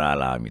වෙනවා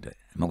අරාලාමිට.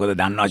 මොකද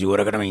දන්නවා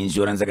ෂුවරකටම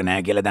ඉන්ෂුරන්ස් එක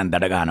නැහැ කියලා දැන්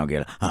දඩ ගන්නවා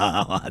කියලා.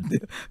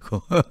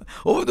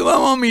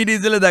 ඔබතුමා මම ඊට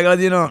ඉස්සෙල්ලා දැකලා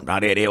තියෙනවා.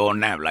 හරි ඕනේ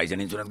නැහැ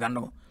ලයිසන් ඉන්ෂුරන්ස්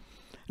ගන්නකො.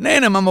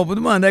 නෑ මම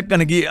ඔබතුමා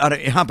දැක්කන ගියේ අර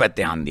එහා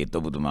පැත්තේ හන්දියත්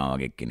ඔබතුමා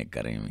වගේ කෙනෙක්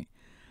කරේ මේ.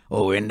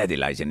 ඔව් වෙන්නේ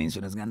නැති ලයිසන්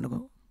ඉන්ෂුරන්ස් ගන්නකො.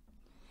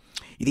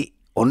 ඉතින්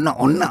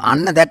ඔන්න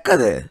අන්න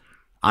දැක්කද?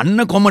 අන්න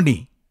කොමඩි.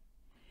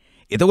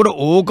 එතකොට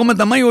ඕකම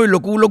තමයි ওই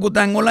ලොකු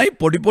තැන් වලයි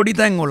පොඩි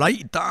තැන් වලයි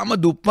ඊටාම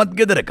දුප්පත්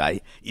ගෙදරකයි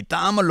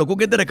ඊටාම ලොකු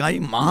ගෙදරකයි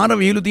මහර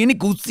විහිළු තියෙන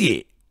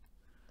කුස්සියේ.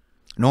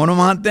 නෝන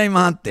මහත්තයයි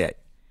මහත්තයයි.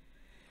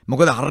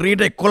 මොකද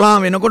හරියට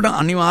 11 වෙනකොට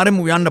අනිවාර්යෙන්ම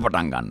උයන්න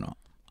පටන්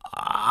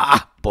ගන්නවා.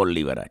 පොල්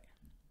ඉවරයි.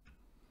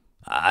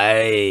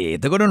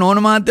 එතකොට නෝන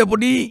මහත්තයා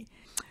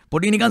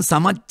පොඩි නිකන්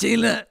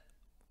සමච්චේල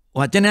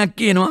වචනයක්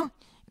කියනවා.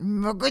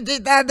 මොකද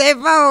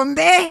දෙපා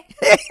හොඳේ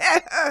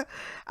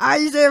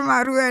අයිසේ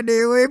මරු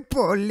වැඩේ ඔය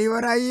පොල්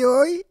ඉවරයි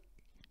ඔයි.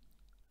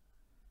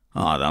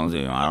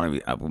 දම්සේ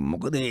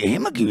මොකද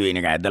එහෙම කිව්වේ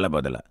නේ ඇදලා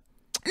බදලා.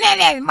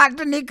 නෑ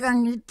මට නිකන්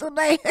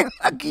හිතුණා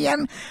එහෙම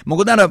කියන්න.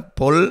 මොකද අර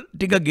පොල්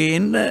ටික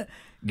ගේන්න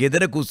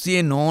ගෙදර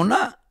කුස්සියේ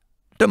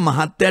නෝනාට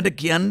මහත්තයාට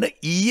කියන්න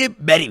ඊයේ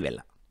බැරි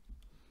වෙලා.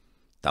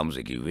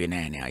 තමුසේ කිව්වේ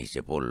නෑනේ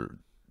අයිසේ පොල්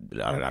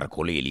අර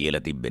කොලේ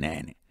ලියලා තිබ්බේ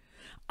නෑනේ.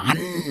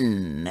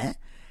 අන්න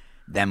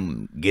දැන්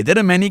ගෙදර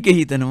මැනිකේ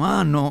හිතනවා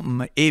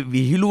ඒ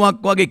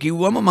විහිළුවක් වගේ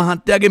කිව්වම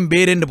මහත්තයාගෙන්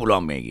බේරෙන්න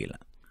පුළුවන් මේ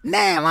කියලා.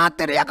 නෑ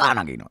මහත්තයා යකා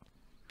නගිනවා.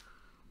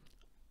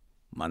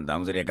 මං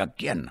තමුසේ එකක්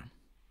කියන්න.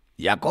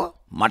 යකෝ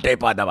මට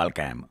එපා දවල්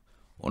කෑම.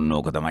 ඔන්න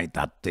ඕක තමයි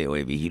තත්ත්වය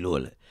ඔය විහිළු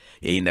වල.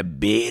 ඒ හින්දා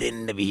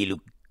බේරෙන්න විහිළු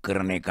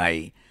කරන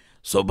එකයි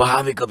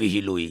ස්වභාවික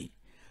විහිළුයි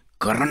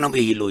කරන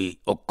විහිළුයි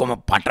ඔක්කොම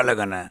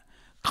පටලගෙන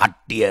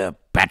කට්ටිය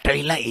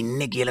පැටලිලා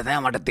ඉන්නේ කියලා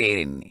තමයි මට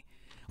තේරෙන්නේ.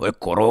 ඔය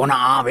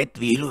කොරෝනා ආවෙත්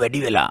විහිළු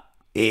වැඩි වෙලා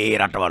ඒ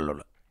රටවල්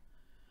වල.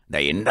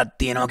 දැන් එන්නත්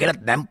තියෙනවා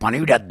කියලා දැන්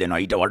පණිවිඩයක් දෙනවා.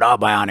 ඊට වඩා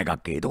භයානක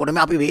එකක්. ඒකකොට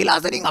මේ අපි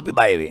වේලාසරින් අපි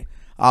බය වෙයි.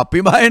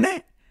 අපි බය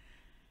නැහැ.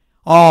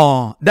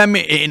 දැන්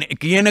මේ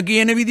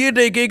කියන විදිහට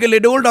එක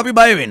ලෙඩ වලට අපි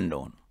බය වෙන්න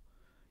ඕන.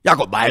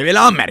 යකෝ බය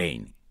වෙලා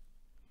මැරෙන්නේ.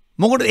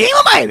 මොකටද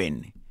එහෙම බය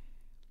වෙන්නේ?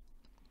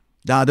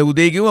 දාද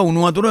උදේ කිව්වා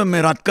උණු වතුර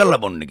මේ රත්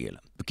කරලා බොන්න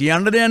කියලා.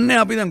 කියන්න දෙයක්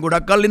නැහැ. අපි දැන්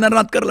ගොඩක් කල් ඉඳන්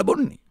රත් කරලා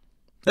බොන්නේ.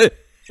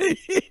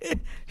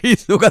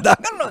 හිස්සු කතා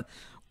කරනවා.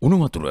 උණු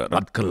වතුර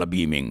රත් කරලා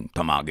බීමෙන්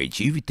තමාගේ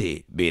ජීවිතේ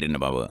බේරෙන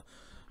බව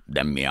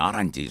දැන් මේ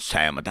ආරංචි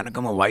සෑම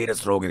තැනකම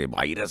වෛරස් රෝග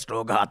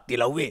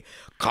හත්තිලව්වේ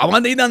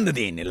කවද ඉඳන්ද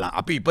තියෙන්නේ?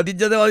 අපි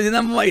ඉපදිච්ච දවස්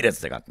ඉඳන් වෛරස්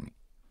එකක් නේ.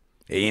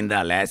 ඒ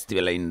හින්දා ලෑස්ති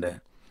වෙලා ඉන්න.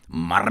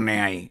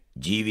 මරණයයි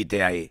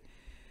ජීවිතයයි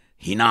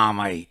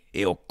හිනාමයි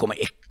ඒ ඔක්කොම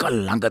එක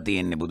ළඟ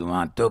තියෙන්නේ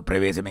බුදුමහත්තයෝ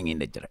ප්‍රවේශමෙන්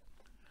ඉන්න එච්චරයි.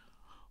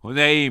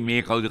 හොඳයි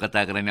මේ කවුද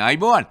කතා කරන්නේ?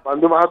 ආයිබෝන්.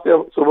 බන්දු මහත්තයා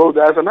සුබ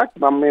උදෑසනක්.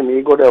 මම මේ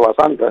මීගොඩ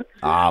වසන්ත.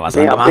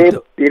 වසන්ත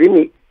මහත්තයෝ.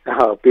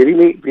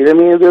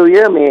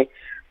 පිරිමියෝය මේ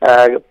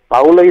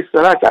පවුල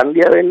ඉස්සරහා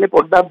චන්දිය වෙන්නේ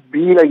පොඩ්ඩක්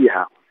බීලා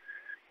ගියා.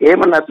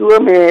 එහෙම නැතුව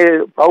මේ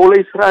පවුල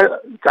ඉස්සරහා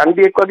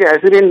චන්දියෙක් වගේ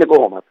ඇසිරෙන්නේ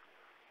කොහොමද?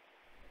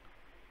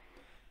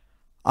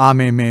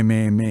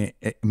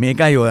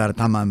 මේකයි ඔය අර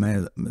තමයි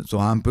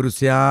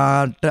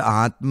ස්වාමිපුරුෂයාට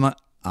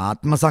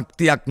ආත්ම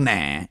ශක්තියක්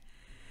නැහැ.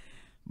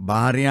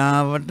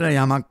 භාර්යාවට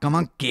යමක්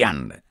කමක්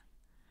කියන්න.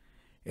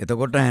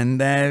 එතකොට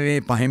හැන්දෑවේ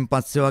 5න්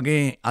පස්සේ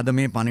වගේ අද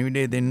මේ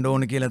පණිවිඩය දෙන්න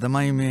ඕන කියලා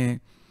තමයි මේ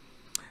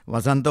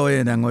වසන්ත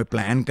ඔය දැන් ඔය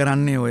ප්ලෑන්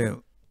කරන්නේ. ඔය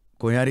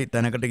කොහේ හරි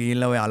තැනකට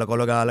ගිහිල්ලා ඔය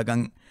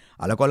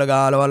අලකොල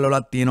ගාලවල්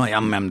වලත් තියෙනවා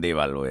යම්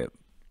දේවල්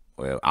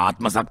ඔය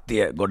ආත්ම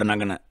ශක්තිය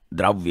ගොඩනගන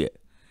ද්‍රව්‍ය.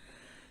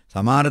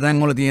 සමහර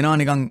තැන්වල තියෙනවා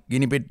නිකන්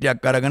ගිනි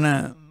පෙට්ටියක් අරගෙන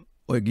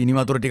ඔය ගිනි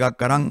වතුර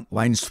ටිකක් අරන්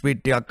වයින් ස්පීඩ්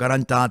ටිකක්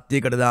අරන්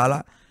තාත්තියකට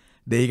දාලා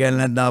දෙයි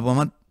කැල්ලක්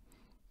දාපුවම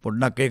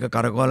පොඩ්ඩක් ඒක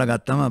කරකවලා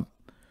ගත්තම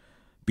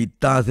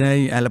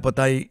පිත්තාසයයි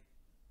ඇලපතයි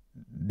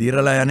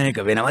දිරලා යන එක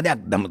වෙනම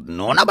දෙයක්.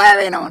 නෝන බය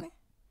වෙනවනේ.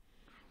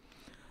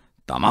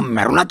 තමන්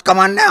මැරුණත්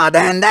කමන්නේ අද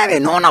හැන්දෑවේ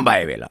නෝන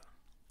බය වෙලා.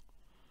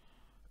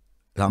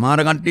 සමහර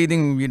කට්ටිය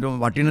ඉතින්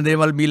වටින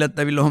දේවල් බීලත්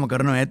ඇවිල්ලා ඔහොම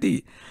කරනවා ඇති.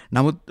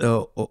 නමුත්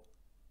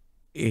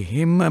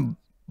එහෙම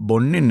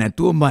බොන්නේ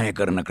නැතුව බය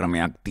කරන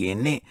ක්‍රමයක්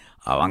තියෙන්නේ.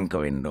 අවංක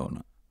වෙන්න ඕන.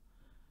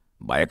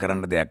 බය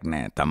කරන්න දෙයක්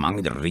නැහැ.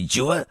 තමන්ගේ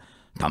ඍජුව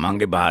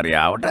තමන්ගේ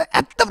භාර්යාවට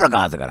ඇත්ත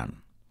ප්‍රකාශ කරන්න.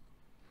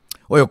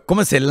 ඔය ඔක්කොම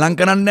සෙල්ලම්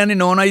කරන්න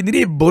යන්නේ නෝනා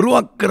ඉදිරියේ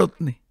බොරුවක්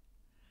කරොත්නේ.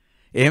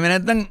 එහෙම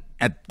නැත්නම්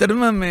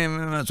ඇත්තටම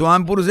මේ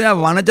ස්වාමිපුරුෂයා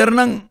වනචර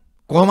නම්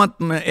කොහොමත්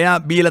එයා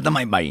බීලා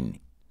තමයි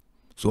බයින්නේ.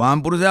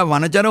 ස්වාමිපුරුෂයා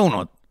වනචර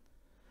වුණොත්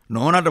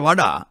නෝනට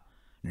වඩා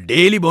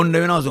ඩේලි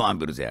බොණ්ඩ වෙනවා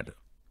ස්වාමිපුරුෂයාට.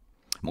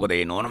 මොකද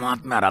මේ නෝන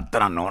මහත්මයා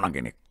රත්තරන් නෝන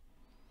කෙනෙක්.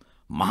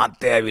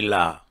 මහත්තයා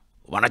ඇවිල්ලා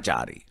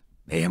වනචාරී.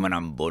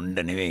 එහෙමනම් බොණ්ඩ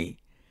නෙවෙයි.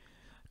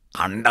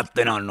 කණ්ඩත්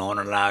වෙනවා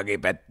නෝනලාගේ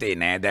පැත්තේ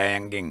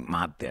නෑදෑයන්ගෙන්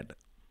මහත්තයට.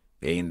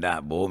 ඒ හින්දා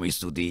බොහොම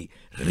ස්තුතියි.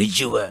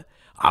 ඍජුව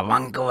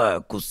අවංකව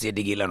කුස්සියට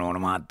ගිහලා නෝන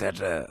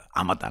මහත්තයට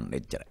අමතන්න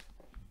එච්චරයි.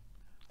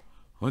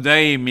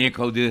 හොඳයි මේ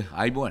කවුද?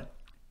 ආයිබෝන්.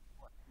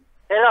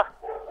 හෙලෝ.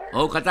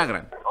 ඔව් කතා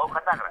කරන්න.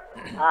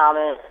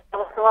 මේ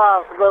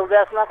සුබ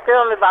උදෑසනක්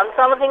කියලා මේ බන්දු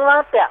සමරසිංහ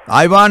මහත්තයා.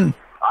 ආයිබෝන්.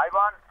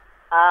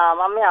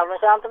 මම මේ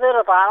අරුණශාන්ත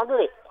පෙරේර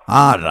පානදුරේ.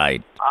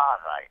 රයිට්.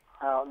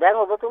 දැන්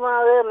ඔබතුමා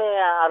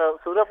මේ අර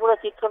සුරපුර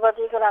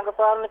චිත්‍රපටයක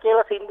රංගපාන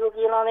කියලා සින්දුව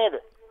කියනවා නේද?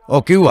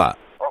 ඔව් කිව්වා.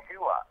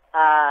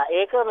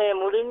 ඒක මේ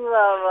මුලින්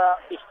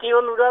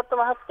ස්ටීවන් උඩාත්ත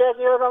මහත්තයා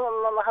කියලා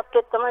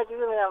මහත්තයෙක් තමයි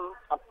කිව්වේ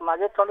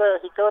මගේ හොඳ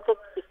හිතවතෙක්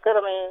ඉස්සර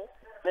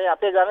මේ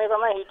අපේ ගමේ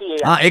තමයි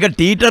හිටියේ. ඒක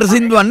ටීටර්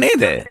සින්දුවක්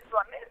නේද?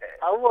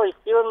 ඔව්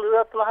ස්ටීවන්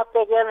උඩාත්ත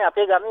මහත්තයා කියන්නේ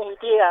අපේ ගමේ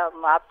හිටියේ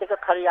මාත්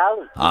එක්ක හරි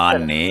ආවුයි.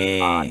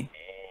 නේ.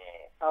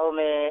 ඔව්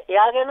මේ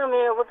එයාගෙන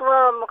මේ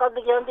ඔබතුමා මොකද්ද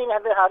කියන්නේ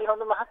හැබැයි හරි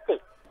හොඳ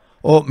මහත්තයෙක්.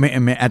 ඔව්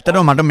මේ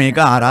ඇත්තටම මට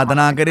මේක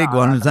ආරාධනා කරේ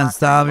ගුවන්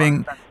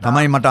සංස්ථාවෙන්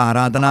තමයි මට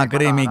ආරාධනා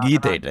කරේ මේ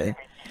ගීතේට.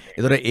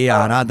 ඒතර ඒ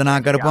ආරාධනා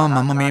කරපුවම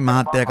මම මේ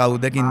මහත්තයා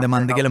කවුද කින්ද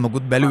මන්ද කියලා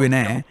මොකුත් බැලුවේ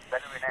නැහැ.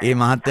 ඒ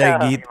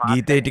මහත්තයාගේ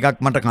ගීතේ ටිකක්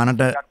මට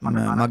කනට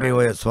මගේ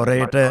ඔය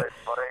ස්වරයට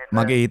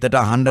මගේ හිතට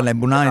අහන්න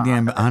ලැබුණා.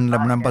 ඉතින් අහන්න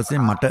ලැබුණාන් පස්සේ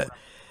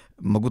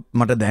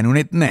මට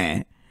දැනුනෙත් නැහැ.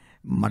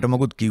 මට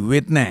මොකුත්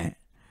කිව්වෙත් නැහැ.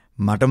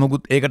 මට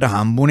මොකුත් ඒකට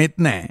හම්බුනේත්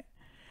නැහැ.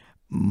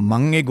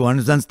 මං ඒ ගුවන්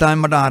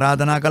සංස්ථාවෙන් මට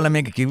ආරාධනා කළා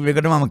මේක කිව්ව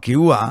එකට මම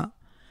කිව්වා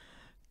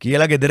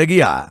කියලා ගෙදර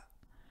ගියා.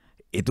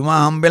 එතුමා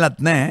හම්බෙලත්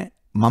නැහැ.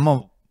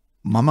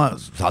 මම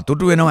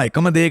සතුටු වෙනවා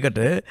එකම දෙයකට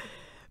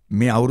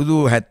මේ අවුරුදු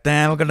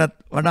 70කටත්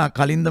වඩා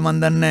කලින්ද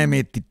මන් දන්නේ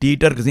මේ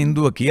ටීටර්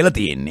සින්දුව කියලා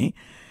තියෙන්නේ.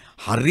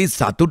 හරි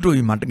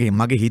සතුටුයි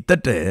මගේ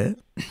හිතට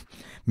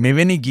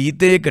මෙවැනි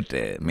ගීතයකට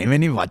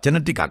මෙවැනි වචන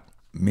ටිකක්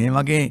මේ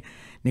වගේ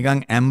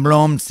නිකන්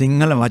ඇම්බ්ලෝම්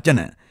සිංහල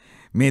වචන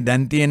මේ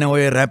දැන් තියෙන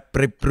ඔය රැප්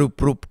රිප්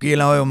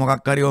කියලා ඔය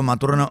මොකක් හරි ඔය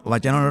මතුරන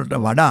වචන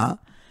වලට වඩා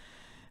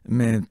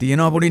මේ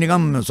තියෙනවා පොඩි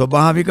නිකන්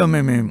ස්වභාවික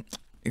මේ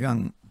නිකන්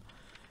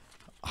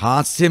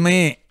හාස්‍යමය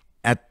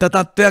ඇත්ත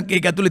තත්වයක්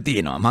ඒක ඇතුලේ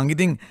තියෙනවා. මං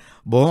ඉතින්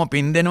බොහොම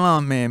පින් දෙනවා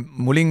මේ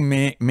මුලින්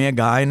මේ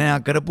ගායනය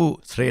කරපු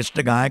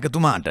ශ්‍රේෂ්ඨ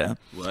ගායකතුමාට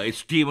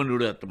ස්ටීවන්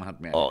උඩාත්ත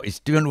මහත්මයා. ඔව්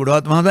ස්ටීවන්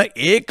උඩාත්ත මහත්මයා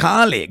ඒ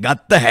කාලේ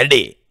ගත්ත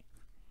හැඩේ.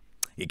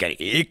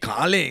 ඒ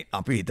කාලේ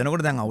අපි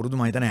හිතනකොට දැන් අවුරුදු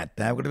මම හිතන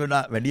 70කට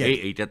වඩා වැඩියි.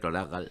 ඊටත්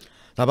වඩා කල්.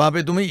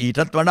 සභාපතිතුමී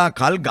ඊටත් වඩා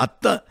කල්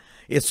ගත්ත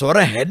ඒ ස්වර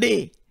හැඩේ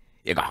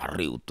ඒක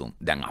හරි උතුම්.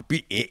 දැන් අපි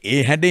ඒ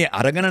හැඩේ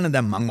අරගෙනනේ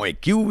දැන් මම ඔය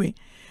කිව්වේ.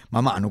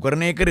 මම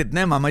අනුකරණය කරෙත්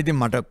නෑ. මම ඉතින්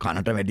මට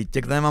කනට වැඩිච්ච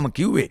එක තමයි මම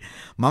කිව්වේ.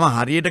 මම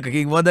හරියට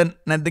කිව්වද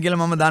නැද්ද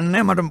කියලා මම දන්නේ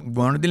නෑ. මට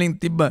ගුවන්විදුලියෙන්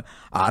තිබ්බ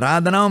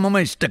ආරාධනාව මම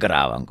ඉෂ්ට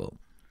කරාවංකෝ.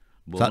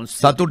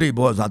 සතුටුයි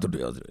බොහොම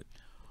සතුටුයි.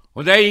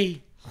 හොඳයි.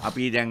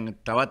 අපි දැන්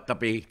තවත්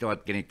අපේ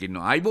හිතවත් කෙනෙක්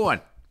ඉන්නවා. ආයිබෝන්.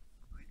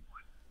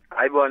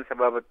 ආයිබෝන්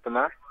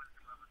සභාපතිතුමා.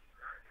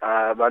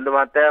 බන්දු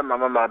මහත්තයා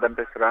මම මාදම්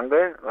පෙස්රංග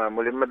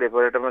මුලින්ම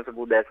දෙපොළටම සුබ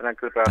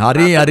දැසනක් කියලා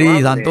හරි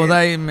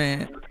සන්තෝෂයි මේ.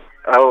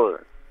 ඔව්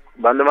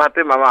බන්දු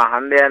මහත්තයා මම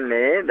අහන්න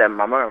යන්නේ දැන්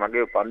මම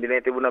මගේ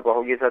උපන්දිනේ තිබුණ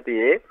පහුගිය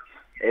සතියේ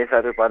ඒ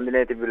සතියේ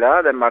උපන්දිනේ තිබිලා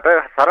දැන් මට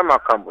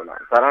සරමක් හම්බුණා.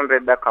 සරන්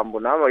රෙද්දක්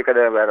හම්බුණා. ඒක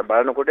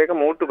බලනකොට ඒක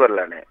මූට්ටු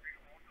කරලා නැහැ.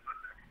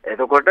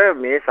 එතකොට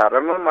මේ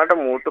සරම මට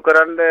මූට්ටු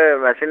කරන්න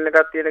මැෂින් එකක්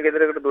තියෙන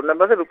ගෙදරකට දුන්නා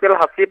පස්සේ රුපියල්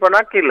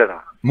 750ක්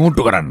ඉල්ලනවා.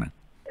 මූට්ටු කරන්න.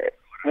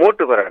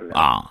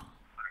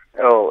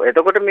 ඔව්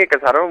එතකොට මේක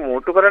සරම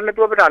මූට්ටු කරන්න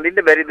නැතුව අපිට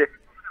අඳින්න බැරිද?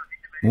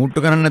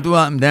 මූට්ටු කරන්න නැතුව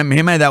දැන්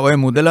මෙහෙමයි දැන් ඔය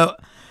මුදල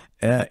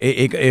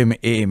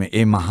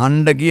ඒ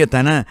මහන්ඩ ගිය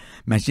තැන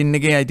මැෂින්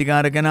එකේ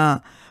අයිතිකාර කෙනා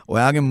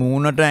ඔයාගේ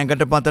මූණට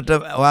ඇඟට පතට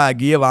ඔයා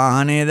ගිය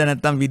වාහනේද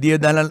නැත්නම් විදිය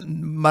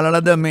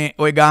බලලද මේ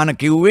ඔය ගාන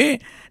කිව්වේ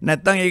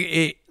නැත්නම්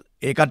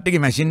ඒ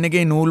කට්ටියගේ මැෂින්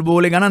එකේ නූල්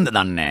බෝලේ ගණන්ද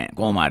දන්නේ නැහැ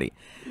කොහොම හරි.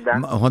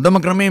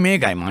 හොඳම ක්‍රමය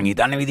මේකයි මං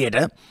හිතන්නේ විදියට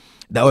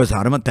දැන් ඔය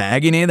සරම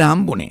තෑගි නේද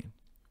හම්බුනේ?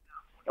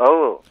 ඔව්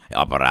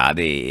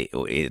අපරාධේ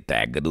ඒ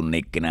තෑග්ග දුන්න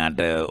එක්කෙනාට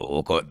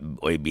ඕක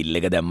ඔය බිල්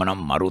එක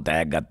දැම්මනම් මරු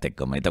තෑග්ගත්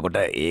එක්කම. එතකොට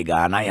ඒ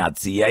ගානයි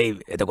 700යි.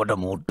 එතකොට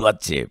මූට්ටුවත්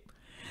ෂේප්.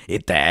 ඒ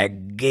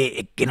තෑග්ගේ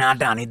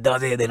එක්කෙනාට අනිත්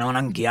දවසේ දෙනවා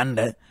නම් කියන්න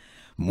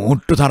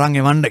මූට්ටු තරම්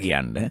එවන්න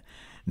කියන්න.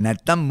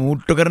 නැත්තම්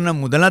මූට්ටු කරන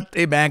මුදලත්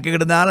ඒ බෑග්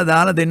එකට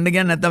දාලා දෙන්න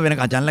කියන්නේ නැත්තම් වෙන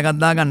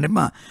කචල්ලකක් දාගන්න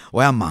එපා.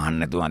 ඔයා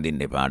මහන්න නැතුව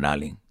අඳින්න එපා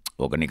ඩාලින්.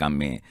 ඕක නිකන්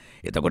මේ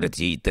එතකොට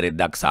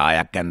චීතරෙද්දක්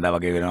සායක් ඇඳා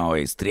වගේ වෙනවා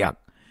ඔය ස්ත්‍රියක්.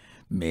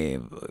 මේ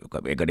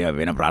ඒකට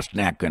වෙන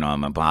ප්‍රශ්නයක් වෙනවා.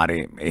 මම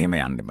පාරේ එහෙම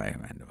යන්න බෑ.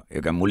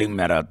 ඒක මුලින්ම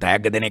අර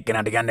තෑග්ග දෙන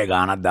එක්කෙනාට කියන්නේ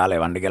ගානක් දාලා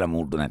එවන්න කියලා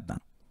මූට්ටු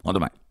නැත්තම්.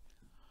 හොඳයි.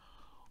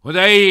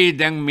 හොඳයි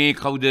දැන් මේ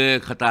කවුද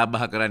කතා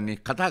බහ කරන්නේ?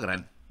 කතා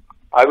කරන්නේ.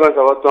 ආයිබෝන්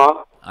සවත්තුමා.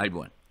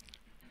 ආයිබෝන්.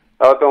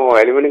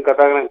 සවත්තුමා එලිමනින්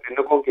කතා කරන්නේ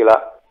දෙන්නකෝ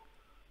කියලා.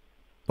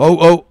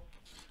 ඔව්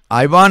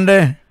ආයිබෝන්ද.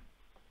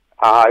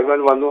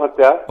 ආයිබෝන් බන්දු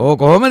මහත්තයා. ඔව්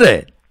කොහමද?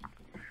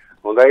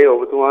 හොඳයි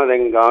ඔබතුමා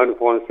දැන් ගාන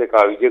ෆෝන්ස් එක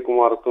විජය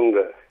කුමාරතුංග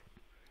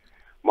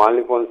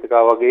මාල්නි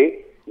ෆොන්සේකා වගේ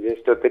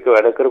ජෙස්ටර්ත් එක්ක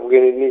වැඩ කරපු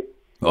කෙනෙක් නේ.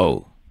 ඔව්.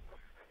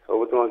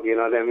 ඔබතුමා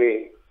කියනවා දැන් මේ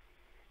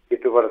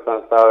චිත්‍රපට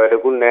සංස්ථාව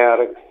වැඩකුත් නෑ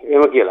අර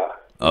එහෙම කියලා.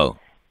 ඔව්.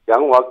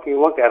 යම්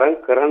වාක්‍යයක් අරන්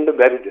කරන්න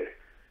බැරිද?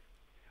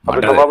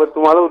 අපේ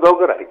සභාපතිතුමාලා උදව්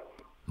කරයි.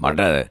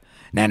 මට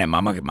නෑ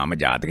මම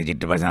ජාතික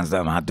චිත්‍රපට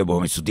සංස්ථාව මහත්ව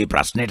බොහොම ස්තුතියි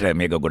ප්‍රශ්නෙට.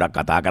 මේක ගොඩක්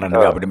කතා කරන්න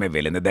අපිට මේ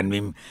වෙළඳ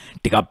දැන්වීම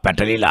ටිකක්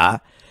පැටලිලා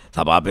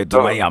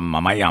සභාපතිතුමයි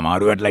මමයි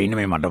අමාරු වෙట్లా ඉන්නේ.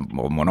 මේ මට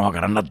මොනවා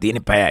කරන්නත්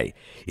තියෙන්නේ පැයයි.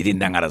 ඉතින්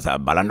දැන් අර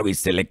බලන්නකො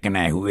ඉස්සෙල් එක්ක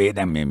නෑ ඇහුවේ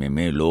දැන්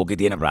මේ ලෝකේ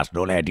තියෙන ප්‍රශ්න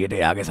වල හැටියට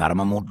එයාගේ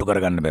සරම මූට්ටු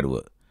කරගන්න බැරුව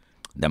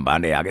දැන්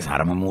බලන්න එයාගේ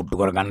සරම මූට්ටු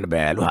කරගන්න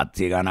බෑලු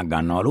 700 ගණක්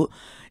ගන්නවලු.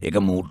 ඒක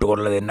මූට්ටු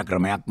කරලා දෙන්න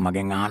ක්‍රමයක්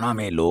මගෙන් අහනවා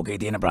මේ ලෝකේ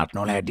තියෙන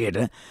ප්‍රශ්න වල හැටියට.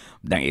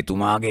 දැන්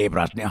එතුමාගේ මේ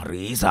ප්‍රශ්නේ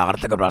හරි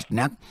සාර්ථක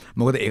ප්‍රශ්නයක්.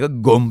 මොකද ඒක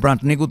ගොම්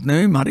ප්‍රශ්නයක්ුත්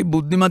නෙවෙයි හරි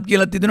බුද්ධිමත්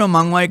කියලා හිතෙනවා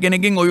මං වගේ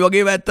කෙනකින් ওই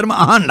වගේ වැත්තරම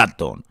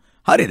අහන්නත් ඕන.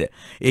 හරිද?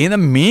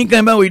 එහෙනම් මේක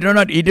හැබැයි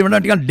ඊට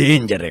වඩා ටිකක්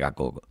ඩේන්ජර්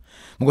එකක් ඕක.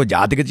 මොකද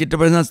ජාතික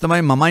චිත්‍රපට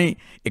සංස්ථාවයි මමයි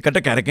එකට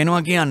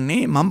කැරකෙනවා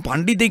කියන්නේ මම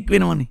පඬිතෙක්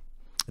වෙනවනේ.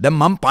 දැන්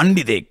මම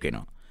පඬිතෙක්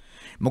වෙනවා.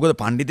 මොකද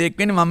පඬිතෙක්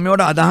වෙන්නේ මම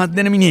මේවට අදහස්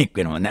දෙන මිනිහෙක්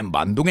වෙනවා. දැන්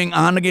බන්දුගෙන්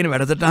අහන්න කියන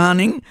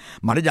වැඩසටහනින්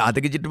මට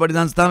ජාතික චිත්‍රපට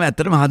සංස්ථාව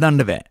ඇත්තටම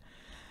හදන්න බෑ.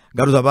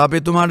 ගරු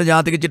සභාපතිතුමාට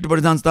ජාතික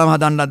චිත්‍රපට සංස්ථාව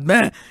හදන්නත්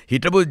බෑ.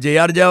 හිටපු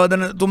ජේ.ආර්.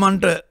 ජයවර්ධන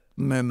තුමන්ට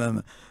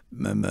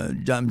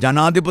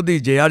ජනාධිපති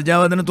ජේ.ආර්.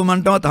 ජයවර්ධන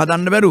තුමන්ටවත්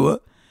හදන්න බැරුව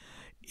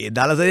ඒ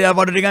දලසයා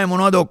බඩු ටිකයි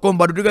මොනවද ඔක්කොම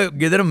බඩු ටික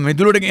ගෙදර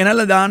මෙදුලට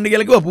ගෙනල්ලා දාන්න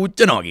කියලා කිව්වා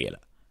පුච්චනවා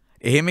කියලා.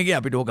 එහෙම ගියා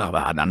අපිට ඕක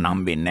හදන්න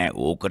හම්බෙන්නේ නැහැ.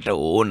 ඕකට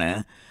ඕන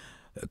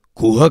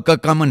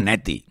කුහකකම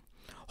නැති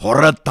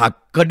හොර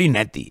තක්කඩි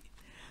නැති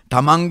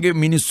තමන්ගේ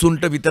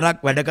මිනිස්සුන්ට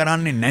විතරක් වැඩ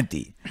කරන්නේ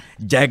නැති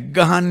ජැක්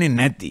ගහන්නේ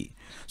නැති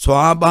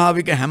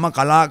ස්වාභාවික හැම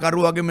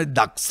කලාකරුවගේම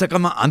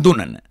දක්ෂකම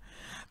අඳුනන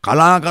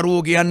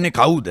කලාකරුවෝ කියන්නේ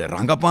කවුද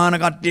රංගපාන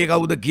කට්ටිය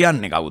කවුද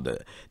කියන්නේ කවුද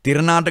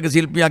තිරනාටක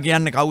ශිල්පියා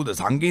කියන්නේ කවුද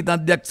සංගීත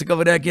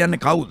අධ්‍යක්ෂකවරයා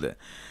කියන්නේ කවුද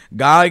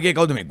ගායකයෙක්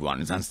කවුද මේ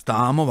ගුවන්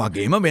සංස්ථාම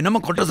වගේම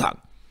වෙනම කොටසක්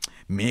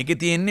මේකේ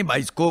තියෙන්නේ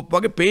බයිස්කෝප්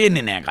වගේ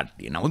පේන්නේ නැහැ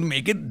කට්ටිය. නමුත්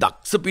මේකේ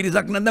දක්ෂ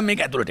පිරිසක් නැත්නම්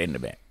මේක ඇතුළට එන්න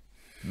බෑ.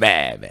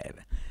 බෑ.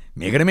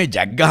 මේකට මේ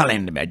ජැක් ගහලා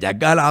එන්න බෑ. ජැක්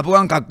ගහලා ආපු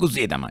ගමන්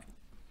කක්කුස්සියේ තමයි.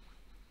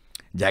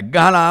 ජැක්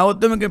ගහලා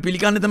ආවොත් මේක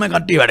පිළිකන්නේ තමයි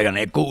කට්ටිය වැඩ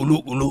කරන්නේ. එක්ක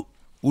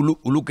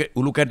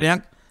උළු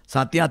කැටයක්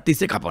සතියක්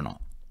තිස්සේ කපනවා.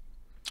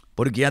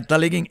 පොඩි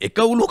කියත්තලකින්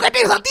එක උළු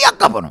කැටේ සතියක්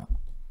කපනවා.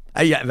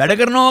 අයියා වැඩ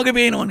කරනවා වගේ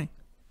පේනෝනේ.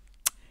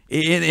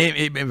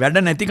 ඒ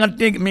වැඩ නැති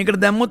කට්ටිය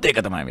මේකට දැම්මොත්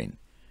ඒක තමයි වෙන්නේ.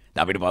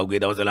 අපිට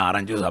පහුගිය දවස්වල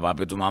ආරංචිව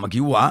සභාපතිතුමාම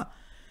කිව්වා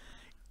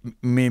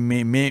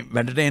මේ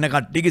වැඩට එන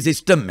කට්ටියගේ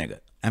සිස්ටම් එක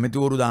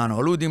ඇමතිවරු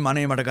දානවලු. ඉතින්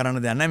මනේ මට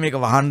කරන්න දෙයක් නැහැ. මේක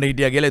වහන්න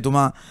හිටියා කියලා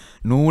එතුමා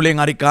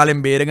නූලෙන් හරි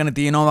කාලෙන් බේරගෙන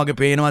තියනවා වගේ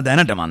පේනවා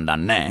දැනට මන්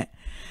දන්නේ නැහැ.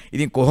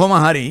 ඉතින් කොහොම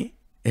හරි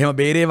එහෙම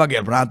බේරේ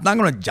වගේ ප්‍රාර්ථනා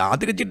කරන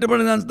ජාතික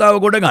චිත්‍රපට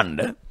සංස්ථාව ගොඩ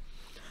ගන්න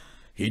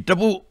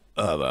හිටපු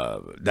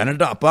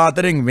දැනට අප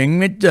අතරින් වෙන්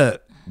වෙච්ච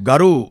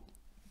ගරු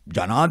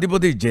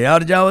ජනාධිපති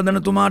ජේ.ආර්.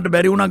 ජයවර්ධන තුමාට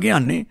බැරි වුණා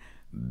කියන්නේ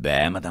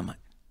බෑම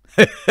තමයි.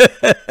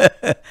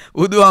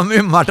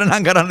 උදුවම්මේ මට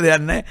නම් කරන්න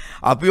දෙයක් නැහැ.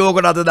 අපි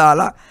ඕකට අත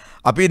දාලා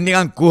අපි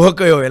නිකන්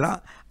කුහකයෝ වෙලා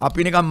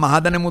අපි නිකන්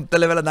මහදන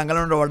මුත්තල වෙලා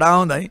දඟලනට වඩා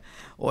හොඳයි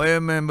ඔය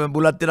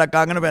බුලත් ටිකක්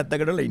ආගෙන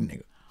පැත්තකටලා ඉන්න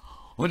එක.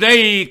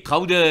 හොඳයි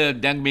කවුද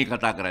දැන් මේ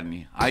කතා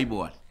කරන්නේ?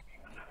 ආයිබෝවන්.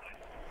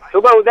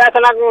 සුබ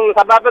උදෑසනක්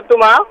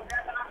සභාපතිතුමා.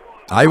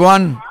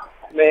 ආයිබෝවන්.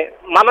 මේ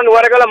මම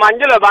නුවරගල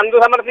මංජුල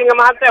බන්දු සමරසිංහ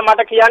මහත්තයා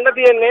මට කියන්න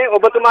තියෙන්නේ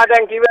ඔබතුමා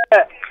දැන් කිව්ව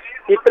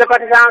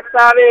චිත්‍රපට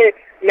සංස්ථාවේ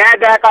නෑ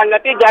දැකන්න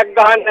නැති ජග්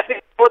ගහන්න නැති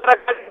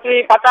පොත්‍රකටි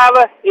කතාව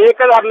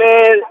ඒක මේ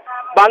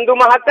බන්දු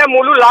මහත්තයා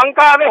මුළු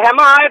ලංකාවේ හැම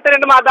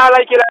ආයතනෙටම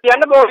අදාළයි කියලා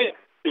කියන්න ඕනේ.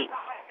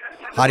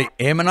 හරි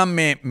එහෙමනම්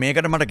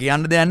මේකට මට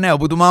කියන්න දෙයක් නැහැ.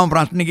 ඔබතුමාම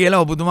ප්‍රශ්න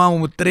කියලා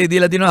ඔබතුමාම උත්තරේ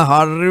දීලා තිනවා.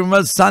 හරිම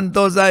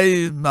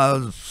සන්තෝෂයි.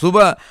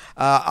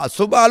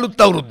 සුබ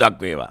අලුත් අවුරුද්දක්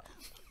වේවා.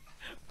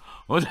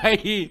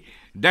 හොඳයි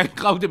දැන්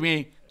කවුද මේ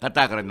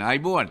කතා කරන්නේ?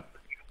 ආයිබෝවන්.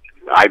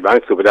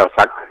 ආයිබෝවන් සුබ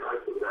දවසක්.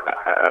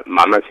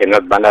 මම සෙනත්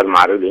බණ්ඩාර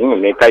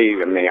මාරුලින්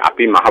මේකයි මේ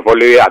අපි මහ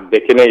පොළොවේ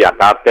අධ්‍යක්ෂණයේ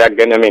යථාර්ථයක්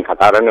ගැන මේ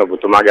කතා කරන්නේ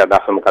ඔබතුමාගේ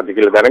අදහස මොකක්ද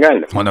කියලා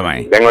දැනගන්න.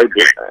 හොඳයි. දැන් ওই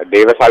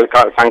දේව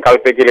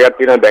සංකල්පය කියලා එකක්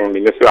තියෙනවා. දැන්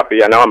මිනිස්සු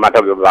අපි යනවා මට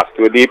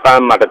වස්තුව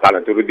දීපන්, මට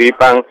තනතුරු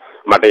දීපන්,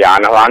 මට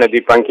යාන වාහන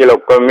දීපන් කියලා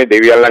ඔක්කොම මේ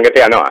දෙවියන් ළඟට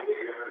යනවා.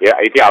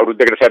 ඉතින්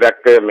අවුරුද්දකට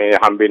සැරයක් මේ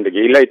හම්බෙන්න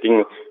ගිහිල්ලා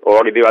ඉතින්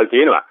ඕවගේ දේවල්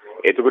තියෙනවා.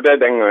 එතකොට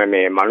දැන්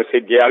මේ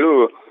මිනිස්සෙක්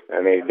ගියාලු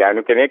මේ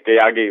දැනු කෙනෙක්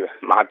එයාගේ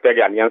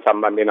මහත්යාගේ අනියම්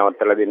සම්බන්ධය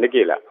නවත්තලා දෙන්න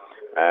කියලා.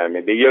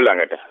 මේ දෙයියෝ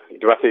ළඟට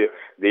ඊට පස්සේ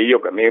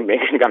දෙයියෝ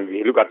මේක නිකන්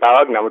විහිළු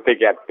කතාවක් නමුත්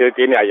ඒක ඇත්තේ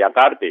තියෙන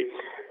යථාර්ථය.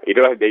 ඊට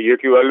පස්සේ දෙයියෝ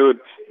කිව්වලු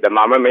දැන්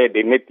මම මේ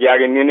දෙන්නේ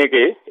තියාගෙන ඉන්න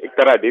එකේ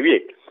එක්තරා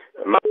දෙවියෙක්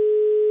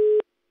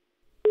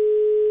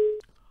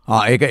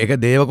ඒක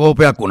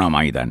දේවකෝපයක් වුණා මම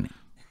හිතන්නේ.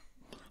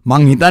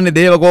 මං හිතන්නේ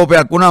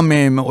දේවකෝපයක් වුණා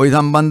මේ ওই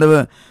සම්බන්ධව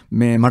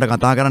මේ මට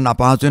කතා කරන්න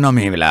අපහසු වෙනවා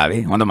මේ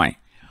වෙලාවේ. හොඳයි.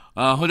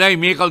 හොඳයි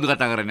මේ කවුද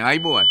කතා කරන්නේ?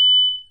 ආයිබෝවන්.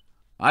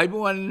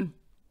 ආයිබෝවන්.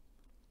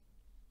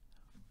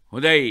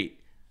 හොඳයි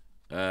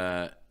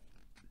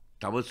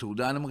තව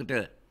සූදානමකට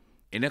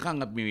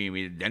එනකන් අපි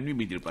මේ දැන්වීම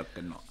ඉදිරිපත්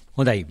කරනවා.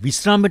 හොඳයි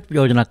විශ්‍රාමයට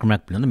යෝජනා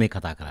ක්‍රමයක් පිළිබඳව මේ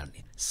කතා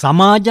කරන්නේ.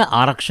 සමාජ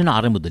ආරක්ෂණ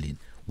අරමුදලින්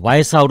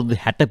වයස අවුරුදු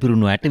 60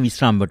 පිරුණු අයට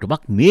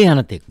විශ්‍රාමයටක් මේ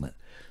යනතෙක්ම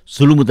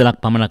සුළු මුදලක්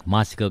පමණක්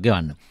මාසිකව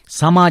ගෙවන්න.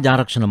 සමාජ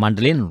ආරක්ෂණ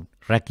මණ්ඩලයෙන්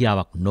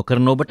රැකියාවක්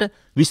නොකරන ඔබට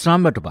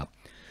විශ්‍රාමයටපක්.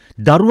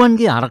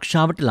 දරුවන්ගේ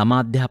ආරක්ෂාවට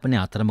ළමා අධ්‍යාපනය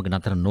අතරමඟ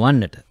නතර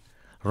නොවන්නට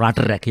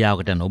රට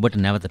රැකියාවකට යන ඔබට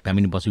නැවත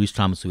පැමිණි පසු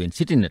විශ්‍රාමසුවෙන්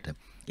සිටින්නට.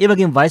 ඒ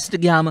වගේම වයසට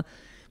ගියාම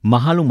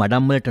මහලු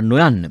මඩම් වලට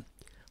නොයන්න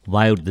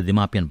වයෝවෘද්ධ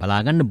දෙමාපියන්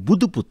බලාගන්න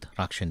බුදුපුත්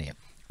රක්ෂණය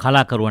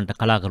කලාකරුවන්ට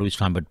කලාකරු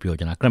විශ්‍රාමයට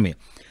ප්‍රයෝජන ක්‍රමය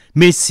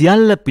මේ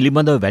සියල්ල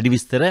පිළිබඳව වැඩි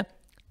විස්තර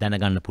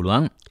දැනගන්න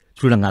පුළුවන්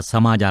ශ්‍රී ලංකා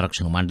සමාජ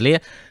ආරක්ෂණ මණ්ඩලය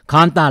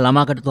කාන්තා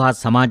ළමා කටයුතු හා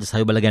සමාජ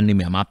සයබල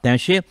ගැනීමේ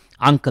අමාත්‍යාංශය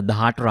අංක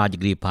 18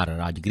 රාජගිරිය පාර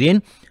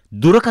රාජගිරියෙන්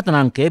දුරකථන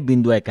අංකය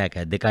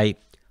 0112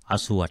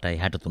 88යි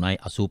 63යි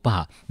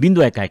 85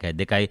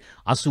 0112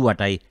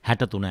 88යි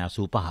 63යි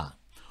 85.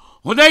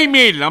 හොඳයි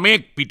මේ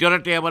ළමයෙක්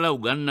පිටරට යවලා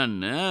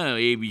උගන්වන්න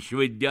ඒ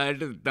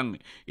විශ්වවිද්‍යාලයට නැත්නම්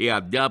ඒ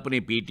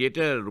අධ්‍යාපනයේ පීඨයට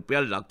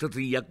රුපියල් ලක්ෂ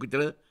 100ක්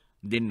විතර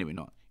දෙන්න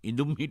වෙනවා.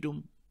 ඉඳුම් හිටුම්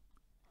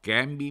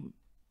කෑම්බීම්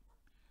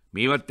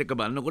මේවත් එක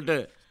බලනකොට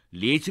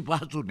ලේසි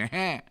පහසු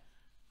නැහැ.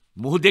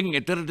 මොහොතෙන්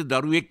එතරට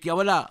දරුවෙක්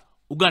යවලා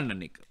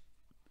උගන්වන එක.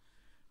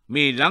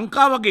 මේ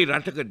ලංකාව වගේ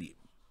රටකදී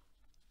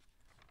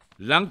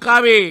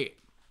ලංකාවේ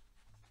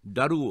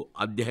දරුවෝ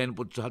අධ්‍යයන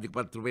පොත් සහතික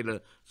පත්‍ර පෙළ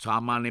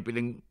සාමාන්‍ය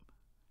පෙළෙන්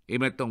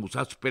එහෙම නැත්නම්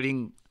උසස් පෙළින්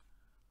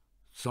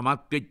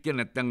සමත් වෙච්ච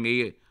නැත්නම්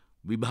ඒ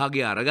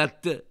විභාගය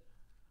අරගත්ත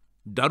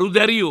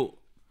දරුදැරියෝ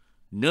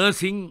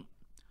නර්සිං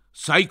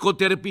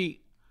සයිකෝതെරපි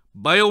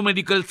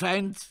බයෝමෙඩිකල්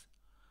සයන්ස්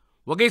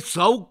වගේ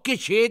සෞඛ්‍ය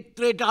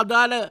ක්ෂේත්‍රයට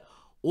අදාළ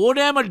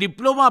ඕනෑම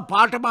ඩිප්ලෝමා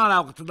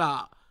පාඨමාලාවක්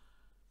සඳහා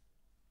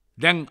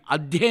දැන්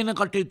අධ්‍යයන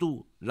කටයුතු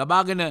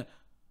ලබාගෙන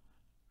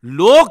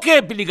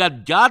ලෝකයේ පිළිගත්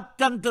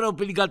ජාත්‍යන්තරව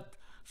පිළිගත්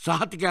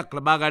සහතිකයක්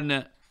ලබා ගන්න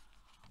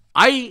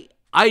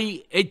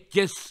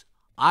IIHS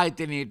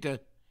ආයතනයට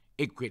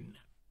එක් වෙන්න.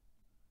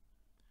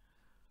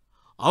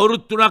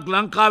 අවුරුදු 3ක්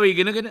ලංකාවේ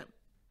ඉගෙනගෙන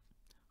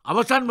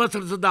අවසන්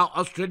වසර සඳහා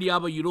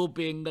ඕස්ට්‍රේලියාව,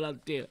 යුරෝපය,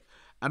 එංගලන්තය,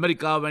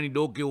 ඇමරිකාව වැනි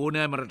ලෝකයේ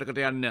ඕනෑම රටකට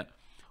යන්න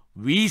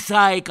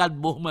වීසා එකත්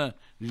බොහොම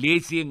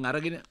ලේසියෙන්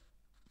අරගෙන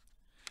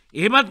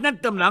එහෙමත්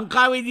නැත්නම්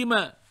ලංකාවේදීම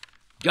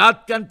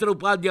ජාත්‍යන්තර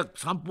උපාධියක්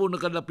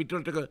සම්පූර්ණ කරලා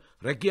පිටරටක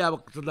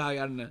රැකියාවක් සඳහා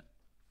යන්න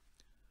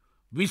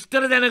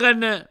විස්තර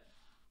දැනගන්න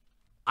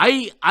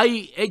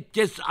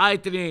IIHS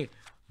ආයතනයේ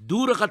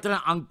දුරකථන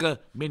අංක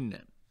මෙන්න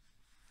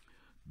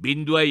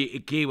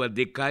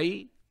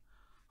 0112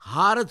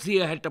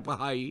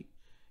 465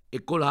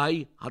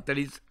 11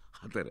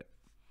 44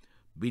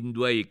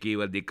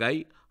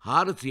 0112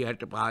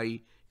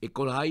 465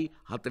 11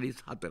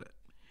 44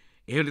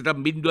 එහෙම නැත්නම්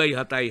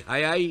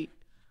 076යි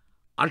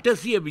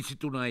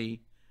 823යි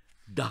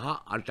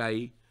 18යි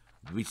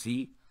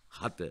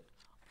 27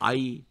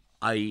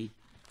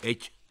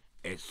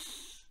 IIHS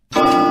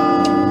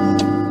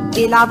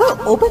වේලාව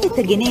ඔබ වෙත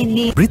ගෙන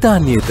එන්නේ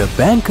බ්‍රිතාන්‍යයේද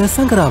බැංක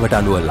සංග්‍රහවට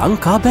අනුව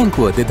ලංකා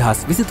බැංකුව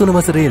 2023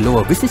 වසරේ ලොව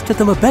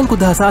විශිෂ්ටතම බැංකු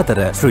දහස අතර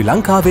ශ්‍රී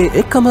ලංකාවේ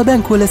එකම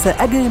බැංකුව ලෙස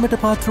ඇගයීමට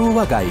පාත්‍ර වූ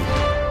වගයි.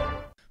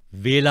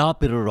 වේලා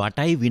පෙරළු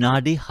 8යි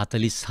විනාඩි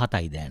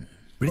 47යි දැන්.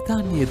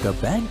 බ්‍රිතාන්‍යයේද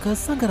බැංක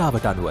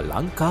සංග්‍රහවට අනුව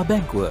ලංකා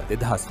බැංකුව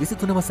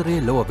 2023 වසරේ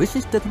ලොව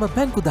විශිෂ්ටතම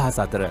බැංකු දහස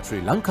අතර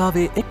ශ්‍රී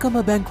ලංකාවේ එකම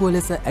බැංකුව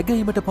ලෙස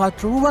ඇගයීමට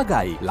පාත්‍ර වූ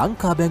වගයි.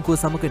 ලංකා බැංකුව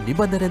සමග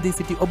නිබන්ධ රැඳී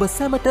සිටි ඔබ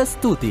සැමට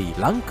ස්තුතියි.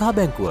 ලංකා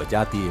බැංකුව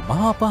ජාතියේ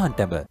මහා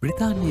පහන්ටැඹ.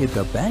 බ්‍රිතාන්‍යයේද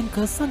බැංක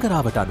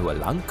සංග්‍රහවට අනුව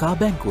ලංකා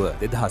බැංකුව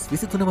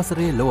 2023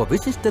 වසරේ ලොව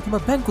විශිෂ්ටතම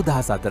බැංකු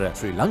දහස අතර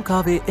ශ්‍රී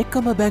ලංකාවේ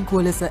එකම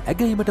බැංකුව ලෙස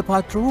ඇගයීමට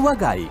පාත්‍ර වූ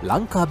වගයි.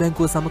 ලංකා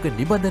බැංකුව සමග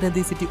නිබන්ධ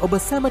රැඳී සිටි ඔබ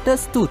සැමට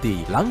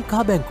ස්තුතියි.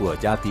 ලංකා බැංකුව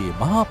ජාතියේ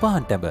මහා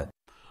පහන්ටැඹ.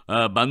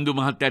 බන්දු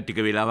මහත්තයා ටික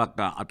වෙලාවක්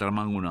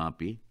අතරමං වුණා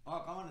අපි.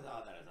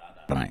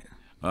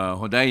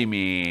 හොඳයි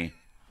මේ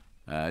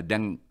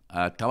දැන්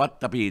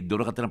තවත් අපි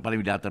දුරකථන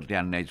පරිවිඩ අතරට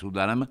යන්නයි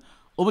සූදානම.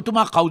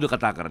 ඔබතුමා කවුද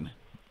කතා කරන්නේ?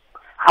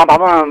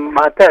 මම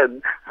මහත්තයා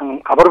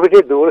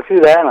කපුරුපිටියේ දූලසී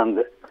දයානන්ද.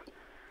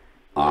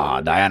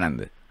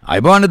 දයානන්ද.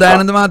 අයබෝන්න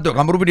දයානන්ද මහත්තයෝ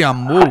කපුරුපිටිය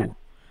අම්බෝ.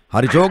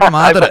 හරි චෝක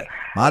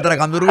මාතර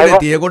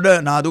කඳුරුගේ තියකොඩ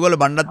නාදුගල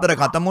බණ්ඩත්තර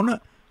කතමුණ.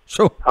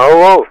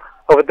 ඔව්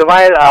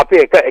ඔබතුමා අපි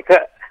එක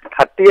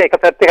කට්ටිය එක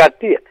පැත්තේ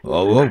කට්ටිය.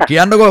 ඔව්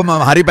කියන්නකෝ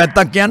මම හරි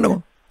පැත්තක් කියන්නකෝ.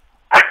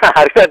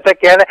 හරි පැත්තක්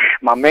කියන්නේ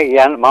මම මේ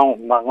කියන්නේ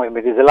මම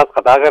මේ ඉතිසලා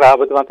කතා කරා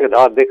ඔබතුමාත් එක්ක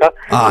දවස් දෙකක්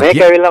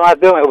මේක ඇවිල්ලා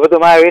මාත්‍යෝ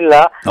ඔබතුමා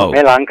ඇවිල්ලා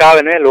මේ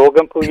ලංකාවේ නෙවෙයි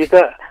ලෝකම් පූජිත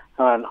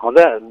හොඳ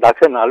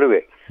දක්ෂ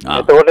නළුවෙක්.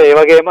 එතකොට ඒ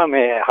වගේම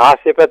මේ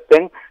හාස්‍ය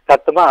පැත්තෙන්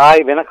ගත්තම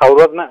ආයි වෙන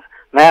කවුරුවත්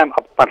නෑ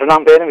මට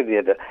නම් පේන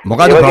විදිහට.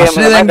 මොකද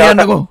ප්‍රශ්නේ දැන්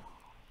කියන්නකෝ.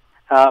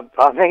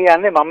 ප්‍රශ්නේ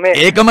කියන්නේ මම මේ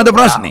ඒකමද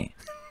ප්‍රශ්නේ?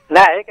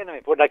 නෑ ඒක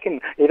නෙමෙයි පොඩ්ඩකින්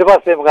ඊට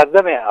පස්සේ මොකද්ද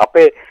මේ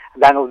අපේ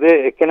දැන් උදේ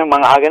එක්කෙනෙක්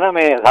මම අහගෙන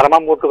මේ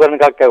ධර්මම් මුට්ටු කරන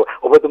එකක් ඇහුවා.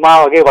 ඔබතුමා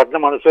වගේ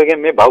වටින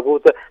මිනිස්සුගෙන් මේ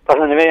භෞතික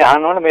ප්‍රශ්න නෙමෙයි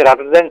අහන්න ඕනේ. මේ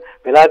රටට දැන්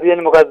වෙලා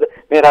තියෙන්නේ මොකද්ද?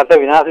 මේ රට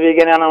විනාශ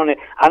වෙගෙන යනවනේ.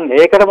 අන්න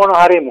ඒකට මොන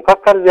හරි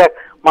මොකක් හරි දෙයක්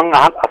මම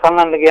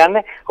අසන්නන්න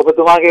කියන්නේ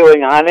ඔබතුමාගේ ওই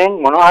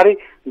ඥාණයෙන් මොන හරි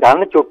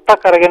ගන්න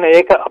චුට්ටක් අරගෙන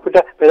ඒක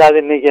අපිට බෙදා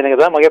දෙන්නේ කියන එක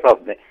තමයි මගේ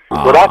ප්‍රශ්නේ.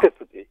 ගොඩාක්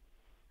ස්තුතියි.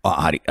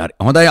 හරි.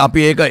 හොඳයි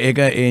අපි ඒක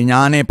ඒ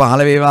ඥානේ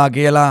පහළ වේවා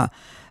කියලා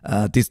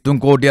 33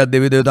 කෝටියක්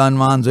දෙවිදේවතාන්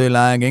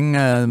වහන්සේලාගෙන්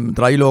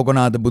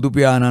ත්‍රිලෝකනාථ බුදු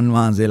පියාණන්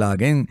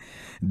වහන්සේලාගෙන්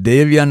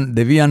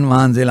දෙවියන්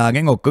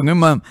වහන්සේලාගෙන්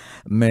ඔක්කොගෙම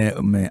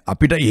මේ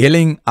අපිට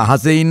ඉහළින්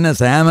අහසේ ඉන්න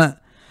සෑම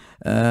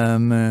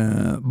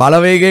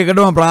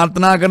බලවේගයකටම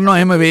ප්‍රාර්ථනා කරනවා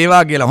එහෙම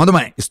වේවා කියලා.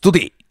 හොඳයි.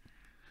 ස්තුතියි.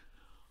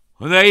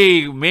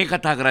 හොඳයි මේ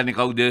කතා කරන්නේ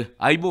කවුද?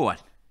 අයිබෝවන්.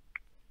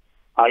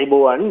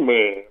 අයිබෝවන්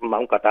මේ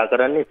මම කතා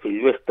කරන්නේ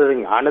සිල්වෙස්ටර්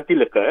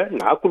ඥානතිලක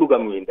නාකුළු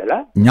ගමුවේ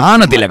ඉඳලා.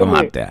 ඥානතිලක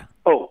මහත්තයා.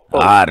 ඔව්.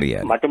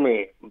 මට මේ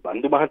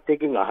බන්දු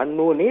මහත්තයකින් අහන්න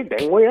ඕනේ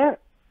දැන් ඔය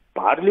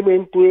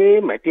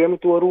පාර්ලිමේන්තුවේ මැටි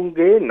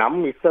ඇමතිවරුන්ගේ නම්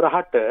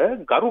ඉස්සරහට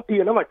ගරු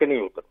කියන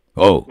වචනේ උතන.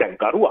 ඔව්. දැන්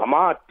ගරු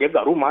අමාත්‍ය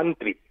ගරු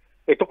മന്ത്രി.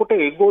 එතකොට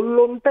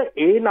ඒගොල්ලොන්ට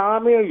ඒ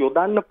නාමය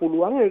යොදන්න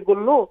පුළුවන්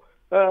ඒගොල්ලෝ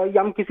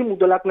යම් කිසි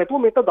මුදලක්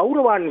නැතුව මේක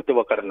ගෞරවාන්විතව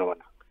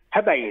කරනවා.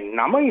 හැබැයි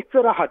නම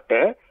ඉස්සරහට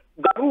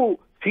ගරු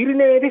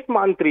සිරිනේරිස්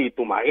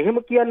මන්ත්‍රීතුමා එහෙම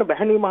කියන්න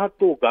බැහැනේ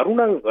මහත්තයෝ.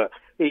 ගරුණං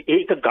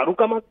ඒක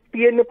ගරුකමක්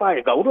තියෙන්න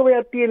එපායි,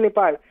 ගෞරවයක් තියෙන්න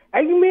එපායි.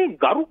 ඇයි මේ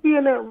ගරු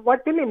කියන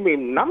වචනේ මේ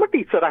නමට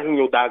ඉස්සරහින්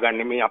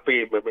යොදාගන්නේ මේ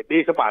අපේ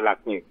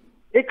දේශපාලඥයෝ?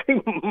 ඒකයි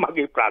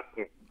මගේ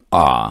ප්‍රශ්නේ.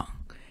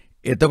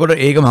 එතකොට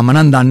ඒක මම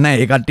නම් දන්නේ නැහැ.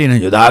 ඒ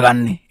කට්ටියනේ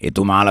යොදාගන්නේ.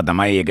 එතුමාලා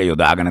තමයි ඒක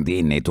යොදාගෙන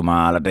තියෙන්නේ.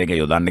 එතුමාලට ඒක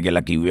යොදන්න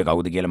කියලා කිව්වේ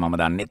කවුද කියලා මම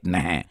දන්නෙත්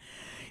නැහැ.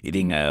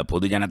 ඉතින්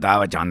පොදු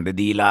ජනතාව ඡන්ද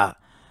දීලා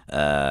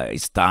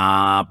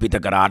ස්ථාපිත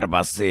කරාට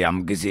පස්සේ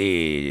යම්කිසි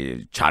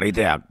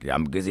චරිතයක්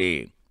යම්කිසි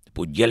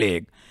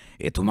පුජ්‍යලයක්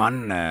එතුමන්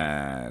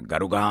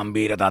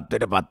ගරුගාම්භීර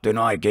තත්ත්වයට පත්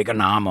වෙනවා එක එක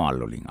නාමවල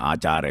වලින්.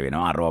 ආචාර්ය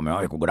වෙනවා, අරෝමයෝ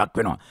එක ගොඩක්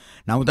වෙනවා.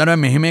 නමුත් අර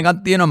මෙහෙම එකක්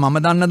තියෙනවා මම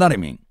දන්න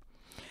තරමින්.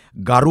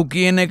 ගරු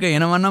කියන එක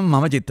එනවනම්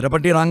මම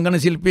චිත්‍රපටි රංගන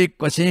ශිල්පියෙක්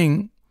වශයෙන්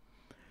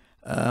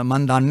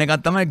මම දන්න එකක්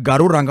තමයි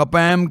ගරු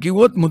රංගපෑම්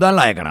කිව්වොත්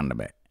මුදල් අය කරන්න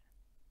බෑ.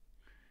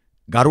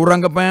 ගරු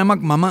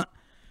රංගපෑමක්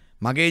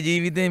මගේ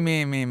ජීවිතේ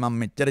මේ මම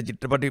මෙච්චර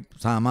චිත්‍රපටි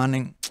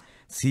සාමාන්‍යයෙන්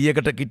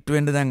 100කට කිට්ටු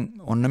වෙන්න දැන්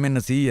ඔන්න මෙන්න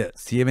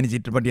 100 වෙනි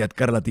චිත්‍රපටියක්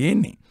කරලා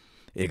තියෙන්නේ.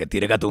 ඒක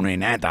තිරගත උනේ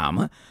නෑ තාම.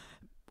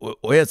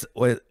 ඔය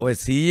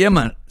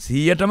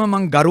 100ටම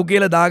මං ගරු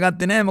කියලා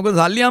දාගත්තේ නෑ. මොකද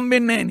සල්ලි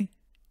හම්බෙන්නේ නෑනේ.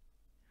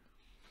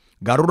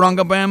 ගරු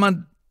රංගපෑම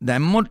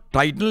දැම්මොත්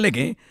ටයිටල්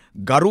එකේ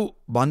ගරු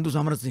බන්දු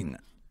සමරසිංහ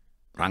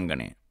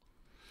රංගනය.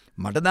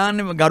 මට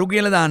දාන්නේ ගරු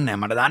කියලා දාන්නේ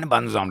නෑ. මට දාන්නේ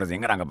බන්දු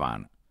සමරසිංහ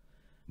රංගපාන.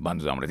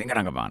 බන්දු සමරසිංහ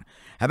රංගපාන.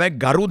 හැබැයි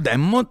ගරු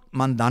දැම්මොත්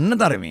මං දන්න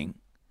තරමින්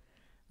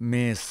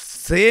මේ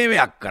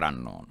සේවයක්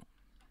කරන්න ඕන.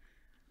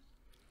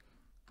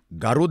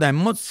 ගරු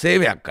දැම්මොත්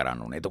සේවයක් කරන්න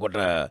ඕන. එතකොට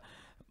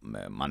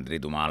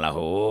මන්ත්‍රීතුමාලා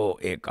හෝ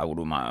ඒ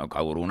කවුරු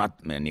වුණත්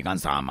නිකන්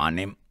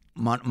සාමාන්‍ය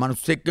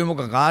මිනිස්සෙක්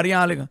මොක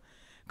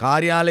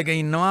කාර්යාලයක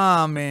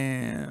ඉන්නවා මේ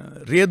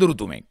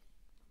රියදුරුතුමෙක්.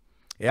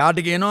 එයාට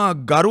කියනවා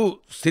ගරු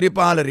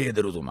සිරිපාල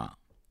රියදුරුතුමා.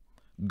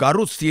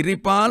 ගරු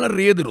සිරිපාල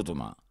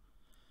රියදුරුතුමා.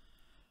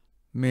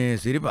 මේ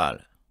සිරිපාල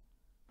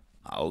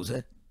අවුස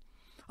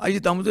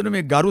අයිති තමුසට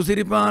මේ ගරු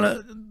සිරිපාල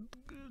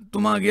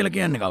තුමා කියලා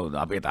කියන්නේ කවුද?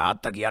 අපේ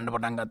තාත්තා කියන්න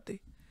පටන් ගත්තේ.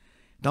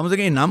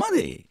 තමුසගේ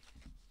නමදේ.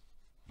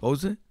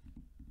 ඔව්ස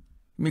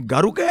මේ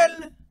ගරු කෑල්ල.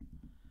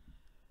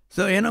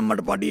 එහෙනම්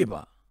මට පඩි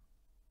එපා.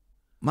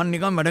 මං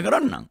නිකන් වැඩ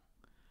කරන්නම්.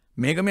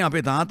 මේක මේ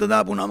අපේ තාත්තා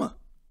දාපු නම.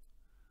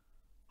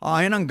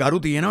 එහෙනම් ගරු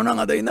තියෙනවා නම්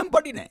අද ඉඳන්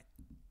පඩි නැහැ.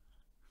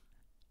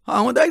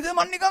 හොඳයි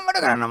මං නිකන්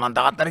වැඩ කරන්නම්. මං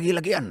තාත්තට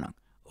කියලා කියන්නම්.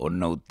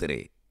 ඔන්න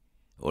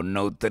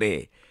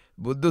උත්තරේ.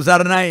 බුදු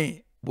සරණයි.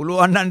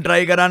 පුළුවන් නම්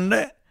try කරන්න.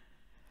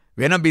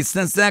 වෙන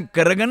බිස්නස් එකක්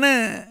කරගෙන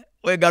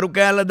ඔය ගරු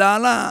කෑල්ල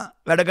දාලා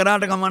වැඩ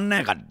කරාට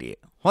කමන්නේ කට්ටිය.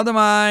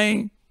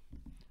 හොඳමයි.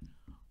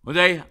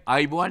 හොඳයි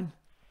ආයිබෝන්.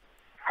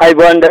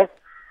 ආයිබෝන්ද.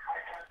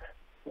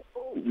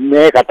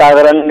 මේ කතා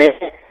කරන්නේ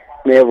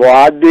මේ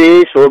වාද්වේ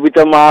ශෝභිත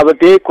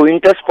මාවතේ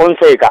ක්වින්ටස්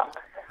ෆොන්සේක.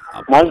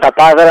 මම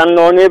කතා කරන්න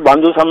ඕනේ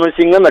බන්දු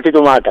සමරසිංහ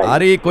මැතිතුමාටයි.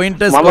 හරි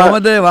ක්වින්ටස්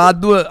කොහමද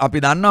වාද්දුව අපි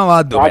දන්නවා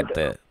වාද්දුව පැත්ත.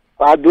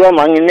 වාද්දුව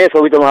මං ඉන්නේ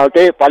ශෝභිත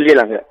මාවතේ පල්ලිය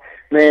ළඟ.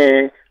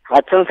 මේ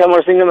හත්සන්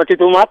සමරසිංහ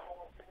මැතිතුමාත්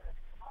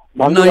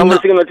බන්දු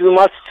සමරසිංහ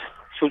මැතිතුමාත්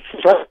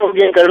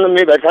සුසස්ෝගයෙන් කරන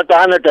මේ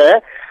වැඩසටහනට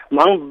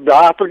මං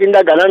 10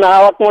 පිටින්දා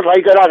ගණනාවක්ම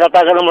try කරා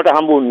කතා කරන්න මට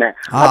හම්බුන්නේ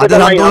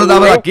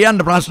නැහැ. කියන්න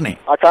ප්‍රශ්නේ.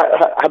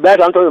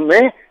 හැබැයි සන්තෝෂ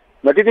මේ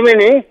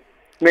මැතිතුමනි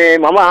මේ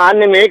මම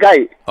ආන්නේ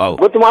මේකයි.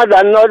 ඔබතුමා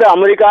දන්නවද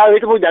ඇමරිකාවේ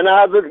හිටපු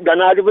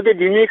ජනාධිපති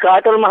ජිමි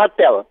කාටර්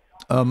මහත්තයව?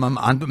 මම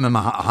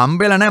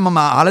හම්බෙලා නැහැ.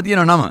 මම අහලා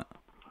තියෙන නම.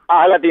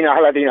 අහලා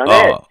තියෙනවා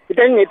නේ.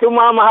 ඉතින්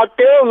එතුමා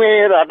මහත්තයෝ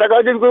මේ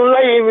රටකජු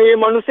විකුණලා මේ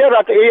මිනිස්සු ඒ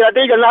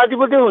රටේ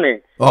ජනාධිපති වුණේ.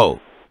 ඔව්.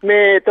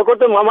 මේ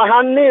එතකොට මම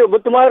අහන්නේ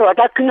ඔබතුමා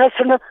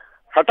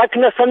රටක්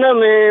නැසන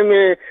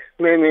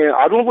මේ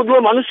අරුම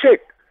පුදුම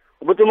මිනිස්සෙක්.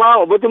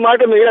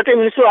 ඔබතුමාට මේ රටේ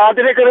මිනිස්සු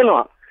ආදරය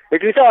කරනවා.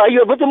 ඒක නිසා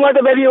අයිය ඔබතුමාට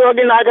බැරි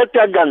වගේ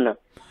නායකත්වයක් ගන්න.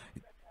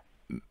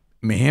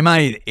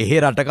 මෙහෙමයි එහෙ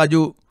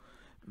රටකජු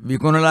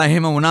විකුණලා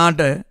එහෙම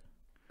වුණාට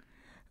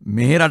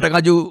මෙහෙ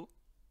රටකජු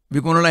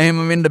විකුණලා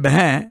එහෙම වෙන්න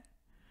බෑ.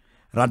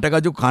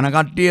 රටකජු කන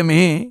කට්ටිය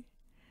මෙහෙ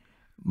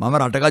මම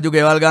රටකජු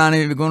ගෙවල්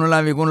ගානේ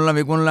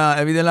විකුණලා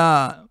ඇවිදලා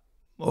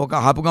ඕක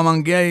අහපු ගමන්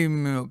කියයි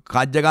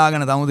කජ්ජ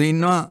ගාගෙන තමුද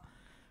ඉන්නවා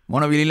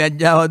මොන විලි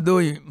ලැජ්ජාවක්ද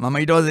ඔයි. මම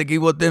ඊට පස්සේ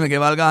කිව්වොත් එහෙම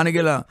ගෙවල් ගානේ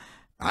කියලා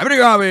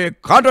ඇමරිකාවේ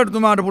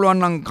කාටර්තුමාට පුළුවන්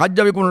නම් කජ්ජ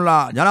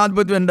විකුණලා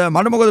ජනාධිපති වෙන්න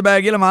මට මොකද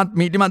බෑ කියලා මාත්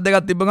මීටිමත්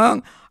දෙකක් තිබ්බ ගමන්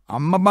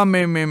අම්මා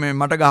මේ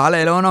මට ගහලා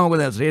එලවනවා.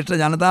 මොකද ශ්‍රේෂ්ඨ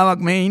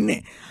ජනතාවක් මේ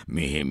ඉන්නේ.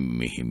 මෙහෙ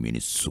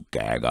මිනිස්සු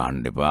කෑ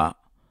ගහන්න එපා.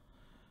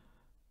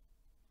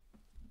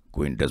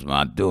 ක්වින්ටස්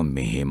මාත්‍යෝ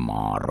මෙහෙ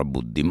මාර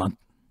බුද්ධිමත්.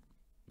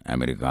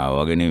 ඇමරිකාව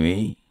වගේ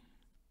නෙවෙයි.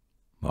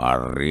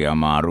 හරි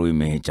අමාරුයි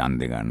මෙහෙ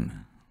ඡන්දෙ ගන්න.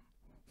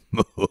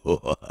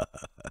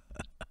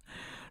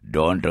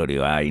 Don't worry,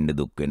 ඉන්න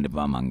දුක් වෙන්න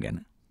එපා මං ගැන.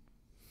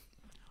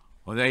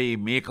 හොඳයි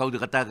මේ කවුද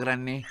කතා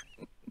කරන්නේ?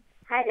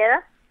 හලෝ.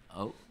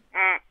 ඔව්.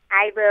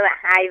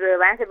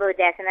 ආයිබෝවන් සුබ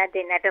උදෑසන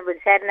දෙන්නට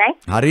බුදුසරණයි.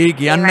 හරි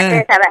කියන්න.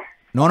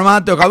 නෝන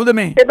මහත්තයෝ කවුද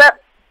මේ?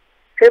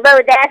 සුබ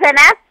උදෑසන.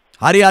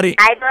 හරි.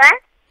 ආයිබෝවන්.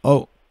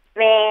 ඔව්.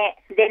 මේ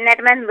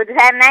දෙන්නටම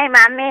බුදුසරණයි.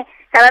 මම මේ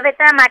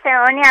සබපෙතම මට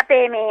ඕනේ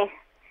අපේ මේ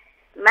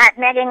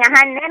මහත්මයාගෙන්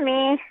අහන්න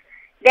මේ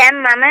දැන්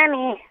මම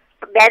මේ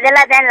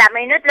බැදලා දැන්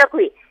ළමයිනුත්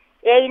ලොකුයි.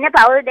 ඒ ඉන්න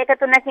පවුල් දෙක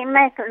තුනකින්ම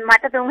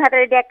මට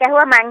 3-4 විදියක්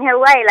ඇහුවා මං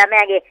ඇහුවා ඒ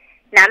ළමයාගේ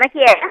නම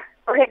කියලා.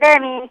 කොහෙද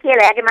මේ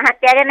කියලා එයාගේ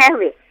මහත්තයාගෙන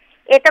ඇහුවේ.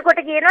 එතකොට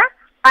කියනවා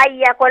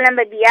අයියා කොළඹ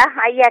ගියා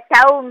අයියා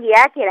ටවුන්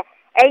ගියා කියලා.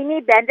 ඇයි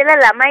මේ බැඳලා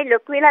ළමයි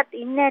ලොකු වෙලා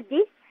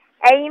ඉන්නේදී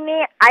ඇයි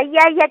මේ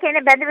අයියා කියන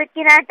බැඳවෙච්ච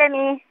කෙනාට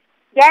මේ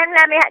ගෑනු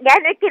ළමයා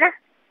ගෑනු කෙනා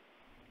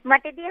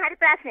මට ඉතින් හරි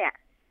ප්‍රශ්නයක්.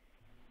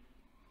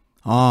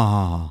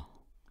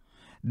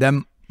 දැන්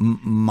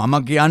මම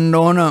කියන්න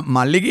ඕන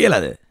මල්ලි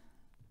කියලාද?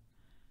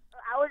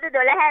 අවුරුදු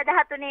 12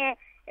 13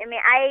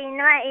 මේ අය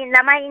ඉන්නවා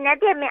ළමයි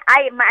නැති මේ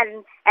අය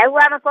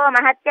ඇහුවාම කො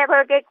මහත්තයා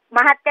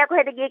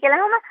කොහෙද ගියේ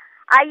කියලාම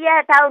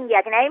අයියා ටවුන්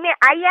ගියා කියන. ඇයි මේ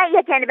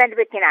අයියා කියන්නේ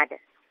බැඳවෙච්ච කෙනාට?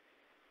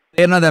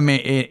 තේරෙනවද මේ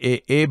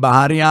ඒ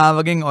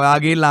භාර්යාවගෙන් ඔයා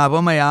ගිහිල්ලා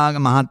ආපම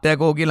යාගේ මහත්තයා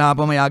කෝ කියලා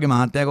ආපම යාගේ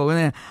මහත්තයා කෝ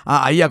කියන්නේ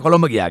අයියා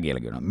කොළඹ ගියා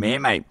කියලා කියනවා.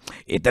 මේමයි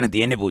එතන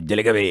තියෙන්නේ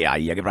පුජ්‍යලික වේ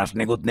අයියාගේ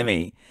ප්‍රශ්නයක්වත්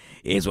නෙමෙයි.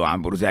 ඒ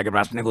ස්වාමි පුරුෂයාගේ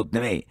ප්‍රශ්නයක්වත්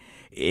නෙමෙයි.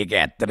 ඒක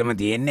ඇත්තටම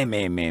තියෙන්නේ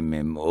මේ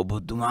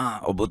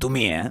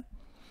ඔබතුමිය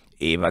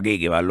ඒ වගේ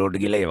ගෙවල්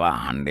වලට ගිහලා ඒවා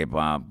අහන්න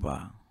එපා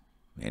අප්පා.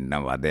 එන්න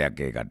වදයක්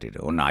ඒ කට්ටියට.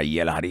 ඕන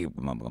අයියලා හරි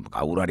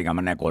කවුරු හරි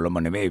කමන්නේ කොළඹ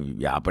නෙමෙයි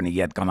යාපනයේ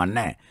ගියත්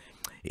කමන්නේ.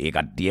 ඒ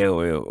කට්ටිය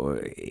ඔය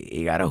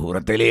ඒ අර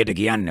හුරතෙලයට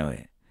කියන්නේ ඔය.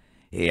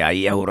 ඒ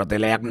අයියා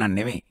හුරතෙලයක් නන්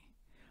නෙමෙයි.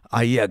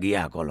 අයියා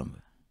ගියා කොළඹ.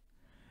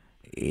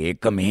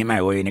 ඒක මෙහෙමයි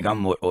ඔය නිකම්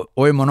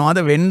ඔය මොනවද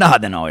වෙන්න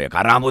හදන ඔය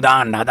කරාඹු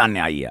දාන්න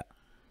හදන්නේ අයියා.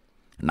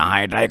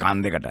 නහයටයි කන්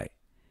දෙකටයි.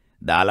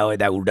 දාලා ඔය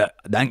දැන් උඩ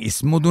දැන්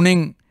ඉස්මුදුනෙන්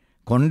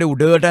කොණ්ඩේ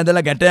උඩට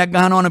ඇදලා ගැටයක්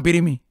ගහනවන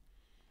පිරිමි.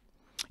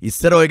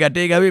 ඉස්සර ඔය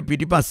ගැටේ ගාවේ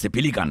පිටිපස්සේ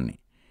පිළිකන්නේ.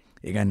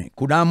 ඒ කියන්නේ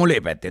කුඩා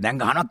මොලේ පැත්තේ දැන්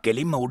ගහනවා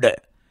කෙලින්ම උඩ.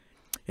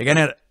 ඒ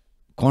කියන්නේ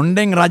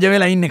කොණ්ඩෙන් රජ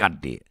වෙලා ඉන්නේ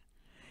කට්ටිය.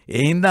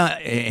 ඒ හින්දා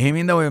එහෙම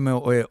හින්දා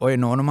ඔය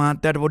නෝන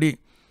මහත්තයාට පොඩි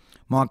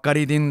මොකක්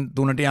හරි ඉතින්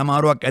තුනට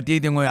අමාරුවක් ඇති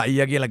ඉතින් ඔය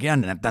අයියා කියලා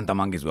කියන්නේ නැත්තම්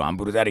තමන්ගේ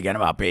ස්වාම්පුරුෂයාට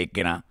කියනවා අපේ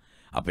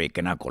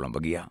එක්කෙනා කොළඹ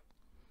ගියා.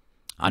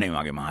 අනේ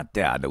මගේ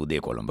මහත්තයා අද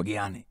උදේ කොළඹ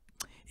ගියානේ.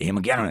 එහෙම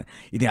කියනවා.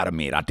 ඉතින් අර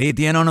මේ රටේ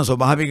තියෙනවන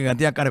ස්වභාවික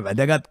ගතියක් අර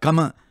වැදගත්කම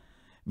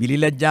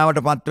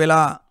විලිලැජ්ජාවටපත්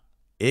වෙලා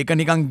ඒක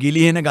නිකන්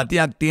ගිලිහෙන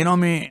ගතියක්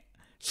තියෙනවා මේ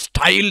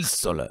ස්ටයිල්ස්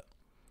වල.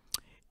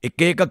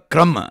 එක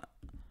ක්‍රම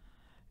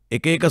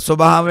එක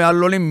ස්වභාවයල්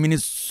වලින්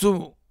මිනිස්සු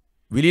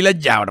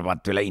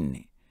විලිලැජ්ජාවටපත් වෙලා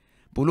ඉන්නේ.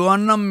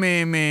 පුළුවන් නම්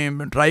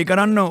මේ try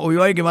කරන්න ඔය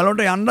වගේ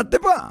වලට යන්නත්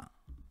එපා.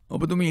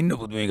 ඔබතුමී ඉන්න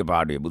පුදුමේක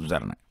පාඩුවේ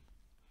බුදුසරණයි.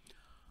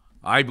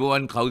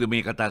 ආයිබෝවන් කවුද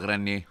මේ කතා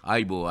කරන්නේ?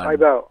 ආයිබෝවන්.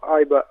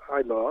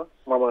 ආයිබෝ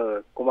මම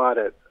කුමාර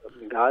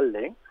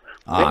ගාල්ලෙන්.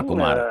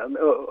 කුමාර.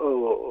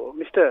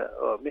 මිස්ටර්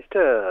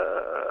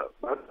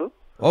බන්දු.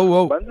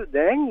 ඔව්. බන්දු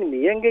දැන්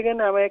නියංගේ ගැන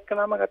හැම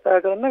එක්කනම කතා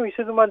කරන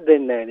විසඳුමක්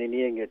දෙන්නේ නැහැ නේ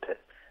නියංගෙට.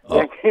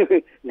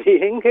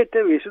 නියංගෙට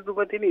විසඳුම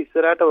තියෙන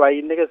ඉස්සරහට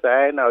වයින් එක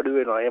සෑහෙන අඩු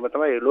වෙනවා. එහෙම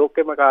තමයි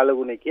ලෝකෙම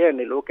කාලගුණේ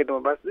කියන්නේ. ලෝකෙටම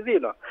බස්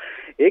දෙනවා.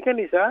 ඒක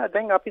නිසා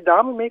දැන් අපි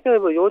දාමු මේක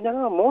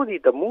යෝජනා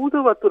මෝදීට මූද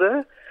වතුර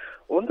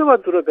හොඳ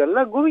වතුර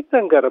කරලා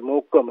ගොවිතැන් කරමු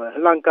ඔක්කොම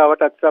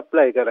ලංකාවටත්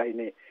සප්ලයි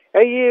කරයිනේ.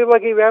 ඇයි ඒ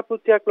වගේ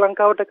ව්‍යාපෘතියක්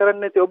ලංකාවට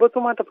කරන්නේ නැති?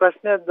 ඔබතුමාට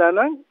ප්‍රශ්නයක්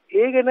දානම්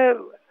ඒ ගැන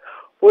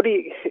පොඩි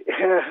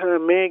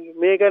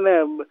මේ ගැන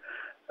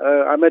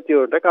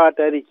අමැතිවරට කාට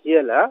හරි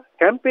කියලා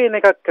කැම්පේන්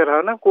එකක්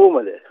කරා නම්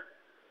කොහමද?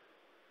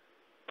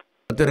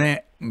 අතරේ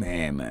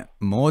මේ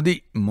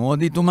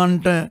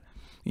මෝදිතුමන්ට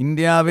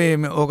ඉන්දියාවේ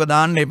ඕක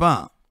දාන්න එපා.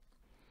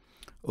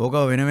 ඕක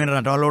වෙන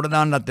රටවල් වලට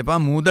දාන්නත් එපා,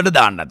 මූදට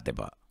දාන්නත්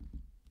එපා.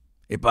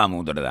 එපා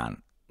මූදට දාන්න.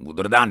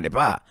 මූදට දාන්න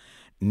එපා.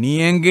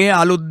 නියංගේ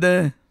අලුත්ද?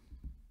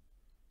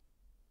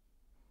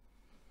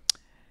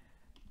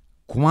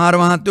 කුමාර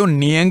මහත්තයෝ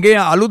නියංගේ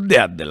අලුත්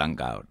දෙයක්ද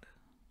ලංකාවට?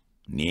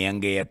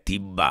 නියංගේ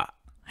තිබ්බා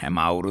හැම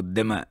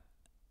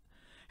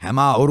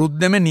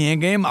අවුරුද්දෙම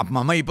නියංගේ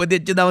මම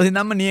ඉපදෙච්ච දවසේ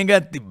ඉඳන්ම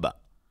නියංගයක් තිබ්බා.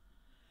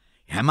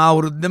 හැම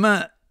අවුරුද්දෙම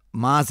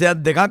මාසයක්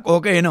දෙකක්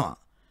ඕක එනවා.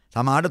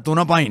 සමහරට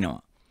 3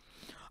 පයින්නවා.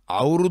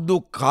 අවුරුදු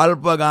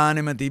කල්ප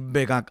ගානෙම තිබ්බ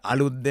එකක්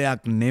අලුත්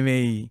දෙයක්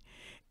නෙවෙයි.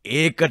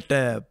 ඒකට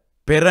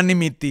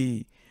පෙරනිමිති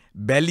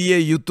බැලිය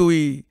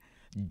යුතුයි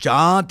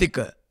ජාතික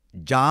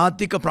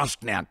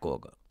ප්‍රශ්නයක්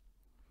ඕක.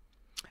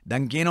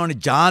 දැන්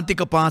කියනවනේ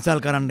ජාතික පාසල්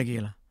කරන්න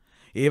කියලා.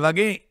 ඒ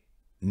වගේ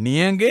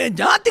නියංගේ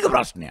ජාතික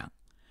ප්‍රශ්නයක්.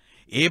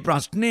 ඒ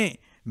ප්‍රශ්නේ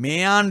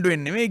මේ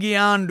ආණ්ඩුවෙන් නෙවෙයි ගිය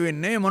ආණ්ඩුවෙන්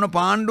නෙවෙයි මොන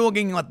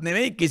පාණ්ඩුවකින්වත්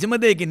නෙවෙයි කිසිම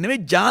දෙයකින්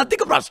නෙවෙයි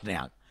ජාතික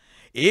ප්‍රශ්නයක්.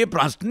 ඒ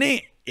ප්‍රශ්නේ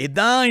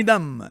එදා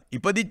ඉඳන්ම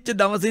ඉපදිච්ච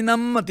දවසේ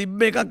ඉඳන්ම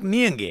තිබ්බ එකක්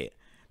නියංගේ.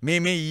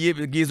 මේ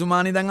ඊයේ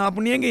ගියසුමානේ දැන් ආපු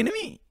නියංගේ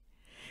නෙවෙයි.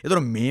 ඒතර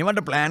මේවට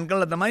ප්ලෑන්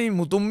කරලා තමයි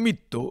මුතුන්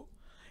මිත්තෝ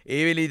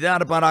ඒ වෙලෙදි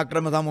අර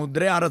පරාක්‍රම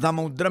සමුද්‍රය අර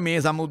සමුද්‍ර මේ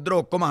සමුද්‍ර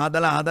ඔක්කොම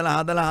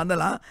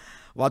හදලා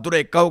වතුර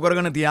එක්කව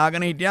කරගෙන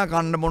තියාගෙන හිටියා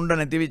කන්න බොන්න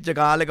නැති වෙච්ච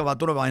කාලෙක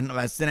වතුර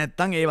වැස්සේ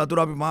නැත්තම් ඒ වතුර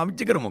අපි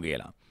පාවිච්චි කරමු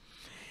කියලා.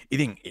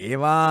 ඉතින්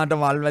ඒවාට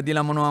වල්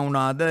වැදිලා මොනවා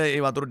වුණාද ඒ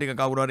වතුර ටික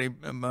කවුරු හරි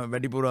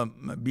වැඩිපුර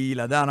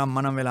බීලාද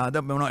අනම්මනම් වෙලාද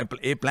මොනවා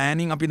ඒ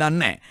ප්ලෑනින් අපි දන්නේ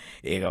නැහැ.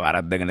 ඒක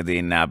වරද්දගෙන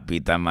තියෙන්නේ අපි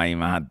තමයි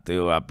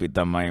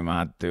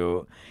මහත්තයෝ.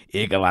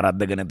 ඒක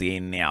වරද්දගෙන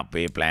තියෙන්නේ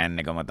අපේ ප්ලෑන්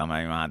එකම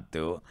තමයි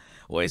මහත්තයෝ.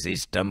 ඔය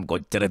සිස්ටම්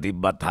කොච්චර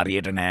තිබ්බත්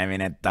හරියට නෑවේ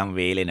නැත්තම්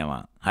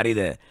වේලෙනවා.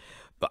 හරිද?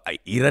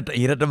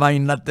 ඉරට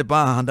බයින්නත්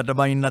එපා, හඳට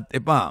බයින්නත්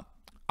එපා.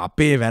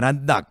 අපේ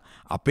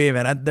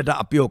වැරද්දට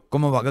අපි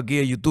ඔක්කොම වග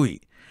කිය යුතුයි.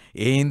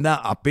 ඒ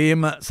හින්දා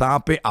අපේම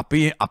සාපේ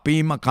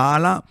අපේම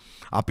කාලා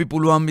අපි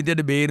පුළුවන්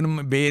විදිහට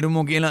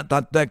බේරුමෝ කියලා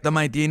තත්ත්වයක්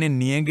තමයි තියෙන්නේ.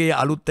 නියගේ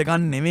අලුත් එකක්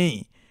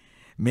නෙමෙයි.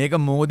 මේක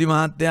මෝදි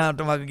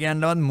මහත්තයාට වගේ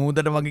කියන්නවත්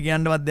මූදට වගේ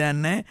කියන්නවත් දෙයක්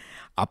නැහැ.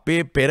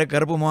 අපේ පෙර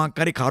කරපු මොකක්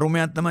හරි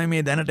කර්මයක් තමයි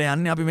මේ දැනට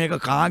යන්නේ. අපි මේක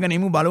කාගෙන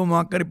ඉමු බලමු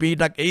මොකක් හරි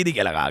පීටක් එයිද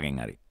කියලා කාගෙන්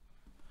හරි.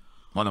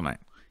 හොඳයි.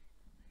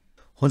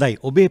 හොඳයි.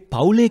 ඔබේ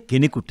පවුලේ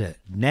කෙනෙකුට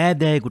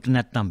නෑදෑයෙකුට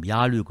නැත්නම්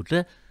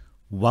යාළුවෙකුට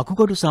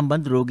වකුගඩු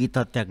සම්බන්ධ රෝගී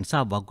තත්ත්වයක්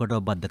නිසා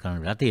වකුගඩුව බද්ධ කරන්න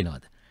වෙලා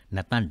තියෙනවද?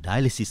 නැත්නම්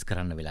ඩයලිසිස්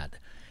කරන්න වෙලාද?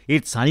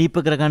 ඒත් සනීප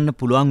කරගන්න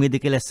පුළුවන් වේද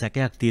කියලා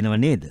සැකයක් තියෙනව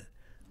නේද?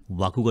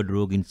 වකුගඩු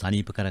රෝගීන්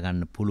සනීප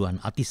කරගන්න පුළුවන්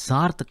අති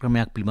සාර්ථක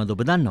ක්‍රමයක් පිළිබඳව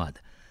ඔබ දන්නවද?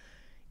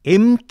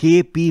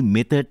 MKP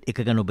මෙතඩ්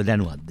එක ගැන ඔබ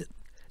දැනුවත්ද?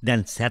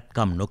 දැන්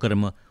සැත්කම්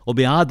නොකරම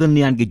ඔබේ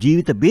ආදරණීයන්ගේ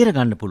ජීවිත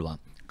බේරගන්න පුළුවන්.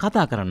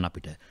 කතා කරන්න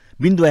අපිට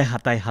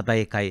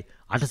 0771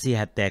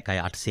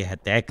 871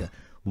 871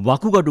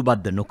 වකුගඩු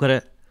බද්ධ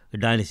නොකර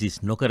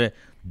ඩයලිසිස් නොකර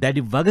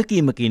දැඩි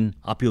වගකීමකින්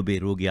අපි ඔබේ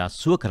රෝගියා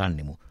සුව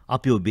කරන්නෙමු.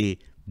 අපි ඔබේ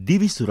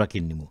දිවි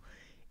සුරකින්නෙමු.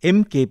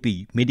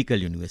 MKP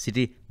Medical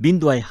University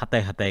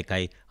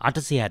 0771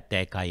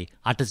 871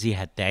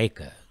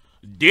 871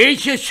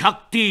 දේශ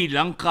ශක්ති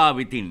ලංකා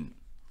වෙතින්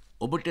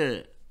ඔබට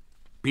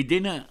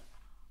පිදෙන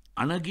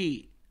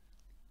අනගි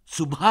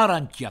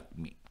සුභාරංචියක්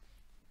මේ.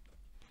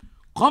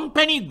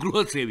 කොම්පැනි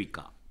ගෘහ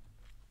සේවිකා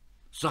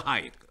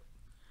සහායක,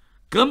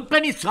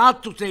 කම්පැනි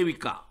සාත්තු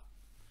සේවිකා,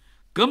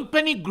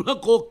 කම්පැනි ගෘහ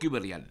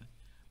කෝක්කිවරයන්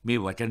මේ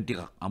වචන ටික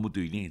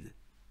අමුතුයි නේද?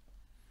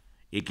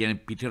 ඒ කියන්නේ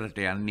පිටරට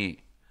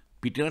යන්නේ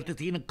පිටරට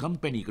තියෙන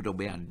කම්පැනිකට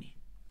ඔබ යන්නේ.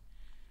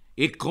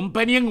 ඒ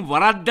කම්පැනියෙන්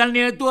වරද්දන්නේ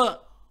නැතුව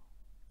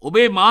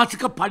ඔබේ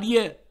මාසික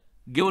පඩිය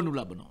ගෙවනු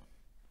ලබනවා.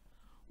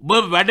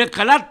 ඔබ වැඩ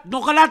කළත්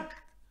නොකළත්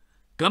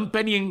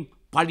කම්පැනියෙන්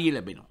පඩිය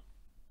ලැබෙනවා.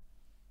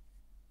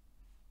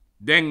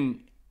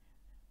 දැන්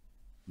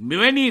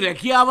මෙවැනි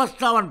රැකියා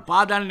අවස්ථාවන්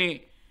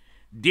පාදන්නේ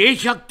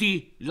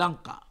දේශක්ති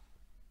ලංකා,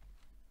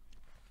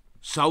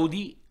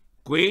 සෞදි,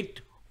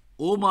 කුවේට්,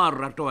 ඕමාන්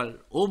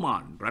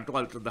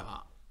රටවල්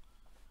සඳහා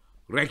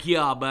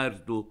රැකියා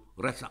අභාරතු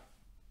රැසක්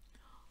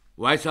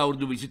වයස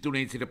අවුරුදු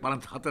 23 සිට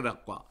 54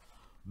 දක්වා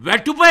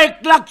වැටුප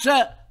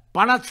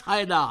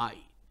 1,56,000යි.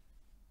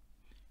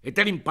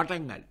 එතනින්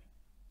පටන් ගන්න.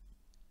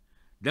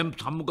 දැන්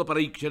සම්මුඛ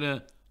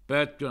පරීක්ෂණ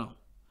පැවැත්වෙනවා.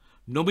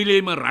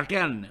 නොමිලේම රට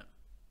යන්න.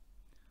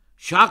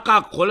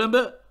 ශාකා කොළඹ,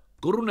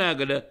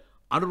 කුරුණෑගල,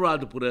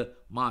 අනුරාධපුර,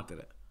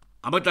 මාතර.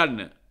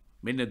 අමතන්න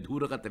මෙන්න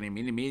දුරකථනය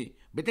මෙන්න මේ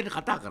මෙතන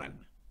කතා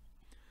කරන්න.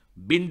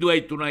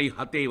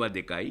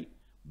 0.37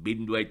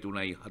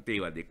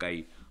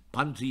 0.37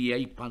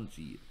 500යි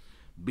 500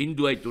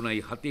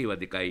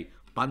 0.37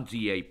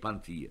 500යි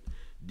 500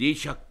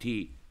 දේශක්ති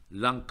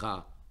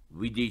ලංකා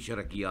විදේශ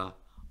රැකියා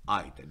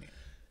ආයතනය.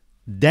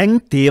 දැන්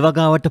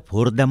තේවගාවට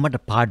පොර දැම්මට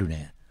පාඩු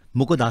නෑ.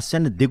 මොකද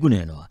අස්යන්න දෙගුණ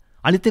වෙනවා.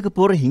 අනිත් එක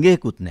පොර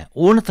හිඟේකුත් නෑ.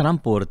 ඕන තරම්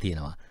පොර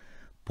තියෙනවා.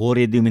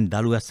 පොරේ දීමින්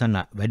දළු ඇස්සන්න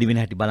වැඩි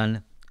වෙන හැටි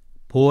බලන්න.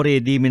 පොරේ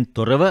දීමින්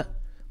තොරව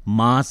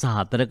මාස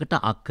 4කට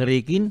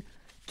අක්කරයකින්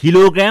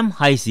කිලෝග්‍රෑම්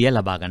 600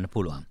 ලබා ගන්න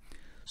පුළුවන්.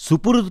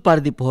 සුපුරුදු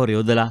පරිදි පොහොර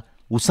යොදලා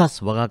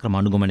උසස් වගාක්‍රම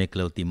අනුගමනය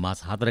කළ උතින්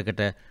මාස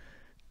 4කට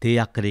තේ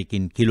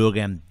අක්කරයකින්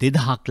කිලෝග්‍රෑම්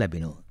 2000ක්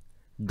ලැබෙනවා.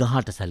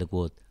 ගහට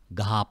සැලකුවොත්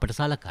ගහ අපට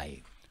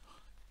සලකයි.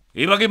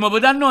 ඒ වගේම ඔබ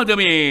දන්නවද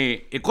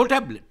මේ එකෝ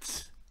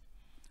ටැබ්ලට්ස්?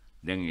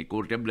 දැන්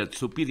එකෝ ටැබ්ලට්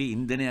සුපිරි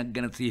ඉන්ධනයක්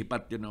ගැන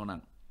සිහිපත්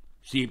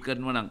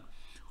කරනවා නම්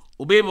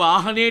ඔබේ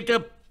වාහනයට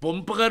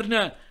පොම්ප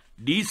කරන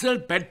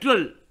ඩීසල්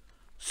පෙට්‍රල්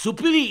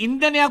සුපිරි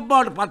ඉන්ධනයක්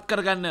බවට පත්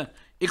කරගන්න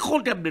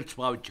එකෝ ටැබ්ලට්ස්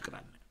පාවිච්චි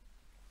කරන්න.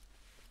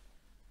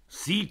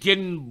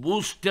 සීටෙන්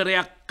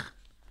බූස්ටරයක්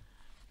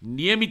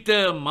නියමිත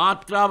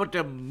මාත්‍රාවට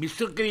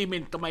මිශ්‍ර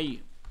කිරීමෙන්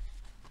තමයි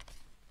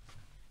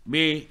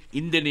මේ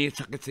ඉන්ධනය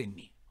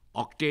සකසෙන්නේ.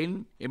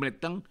 ඔක්ටේන් එහෙම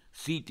නැත්නම්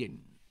සීටෙන්.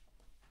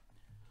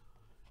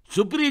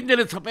 සුපිරි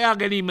ඉන්ධන සපයා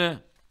ගැනීම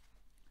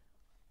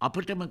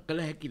අපටම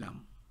කළ හැකි නම්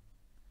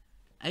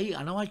ඇයි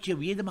අනවශ්‍ය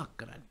වියදමක්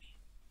කරන්නේ?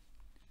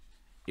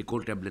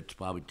 එකෝ ටැබ්ලට්ස්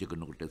පාවිච්චි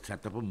කරනකොට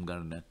සැතපුම්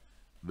ගන්න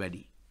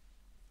වැඩි.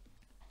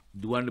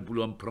 දුවන්න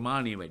පුළුවන්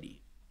ප්‍රමාණය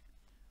වැඩි.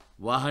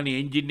 වාහනේ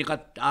එන්ජින්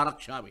එකත්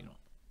ආරක්ෂා වෙනවා.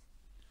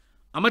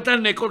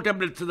 අමතන්න එකෝ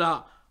ටැබ්ලට්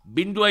සදා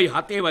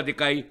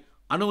 0.72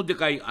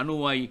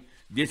 92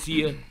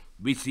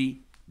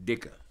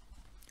 222.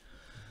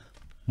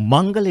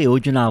 මංගල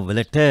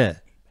යෝජනාවලට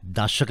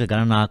දශක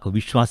ගණනාක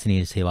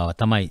විශ්වාසනීය සේවාව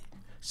තමයි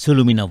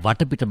සුළුමින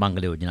වටපිට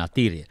මංගල යෝජනා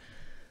තීරය.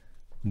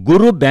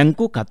 ගුරු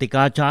බැංකු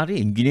කතිකාචාර්ය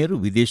ඉංජිනේරු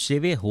විදේශ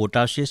සේවයේ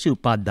හෝටාශේෂි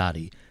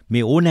උපාධාරී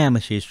මේ ඕනෑම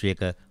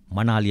ශේෂ්ත්‍රයක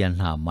මනාලියන්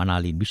හා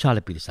මනාලීන්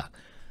විශාල පිරිසක්.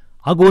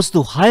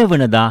 අගෝස්තු 6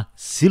 වනදා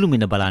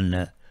සිළුමින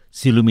බලන්න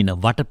සිළුමින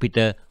වටපිට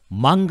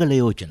මංගල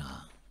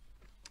යෝජනා.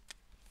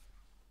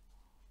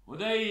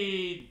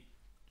 හොඳයි.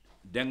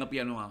 දැන් අපි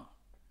යනවා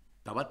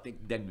තවත් එක්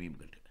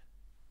දැන්වීමකට.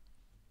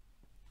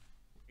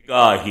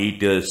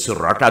 හීටර්ස්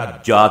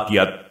රටත්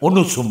ජාතියත්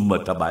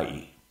උණුසුම්ම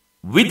තමයි.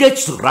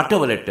 විදේශ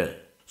රටවලට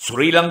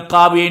ශ්‍රී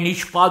ලංකාවේ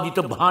නිෂ්පාදිත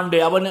භාණ්ඩ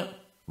යවන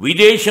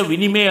විදේශ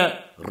විනිමය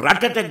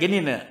රටට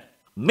ගෙනෙන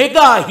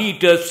mega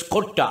heaters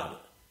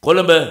Kottawa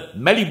Colombo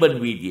Maliban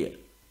වීදිය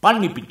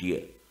Pannipitiya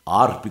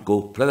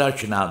ආර්පිකෝ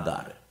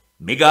ප්‍රදර්ශනාගාර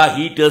mega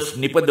heaters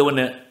නිපදවන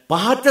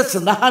පහත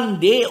සඳහන්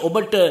දේ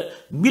ඔබට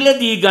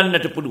මිලදී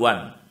ගන්නට පුළුවන්.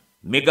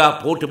 Mega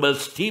portable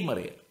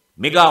ස්ටීමරය,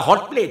 mega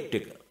hot plate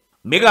එක,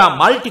 මෙගා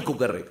මල්ටි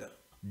කුකර් එක,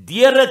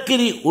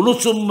 දියරකිරි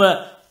උණුසුම්ම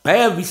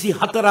පැය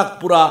 24ක්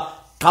පුරා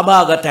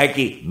තබාගත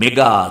හැකි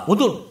මෙගා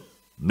මුදුන්,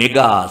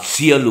 මෙගා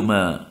සියලුම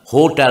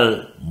හෝටල්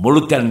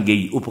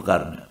මුළුතැන්ගේ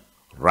උපකරණ,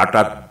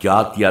 රටත්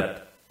ජාතියත්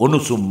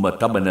උණුසුම්ම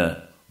තබන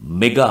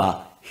මෙගා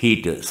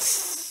හීටර්ස්.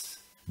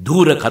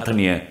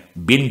 දූරකථනය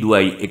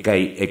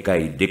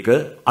 0112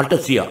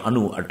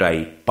 898යි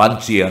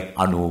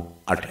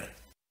 598.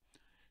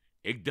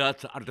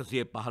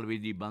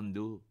 1815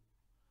 බන්දු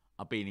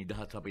අපේ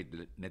නිදහස අපේ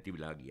නැති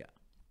වෙලා ගියා.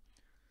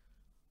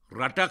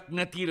 රටක්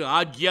නැති,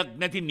 රාජ්‍යයක්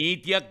නැති,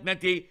 නීතියක්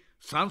නැති,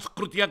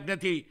 සංස්කෘතියක්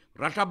නැති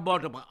රටක්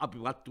බවට අපි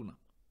වත් වුණා.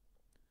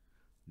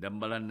 දැන්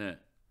බලන්න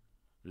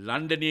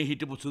ලන්ඩනයේ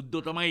හිටපු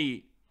සුද්දෝ තමයි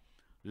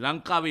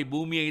ලංකාවේ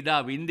භූමිය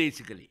එදා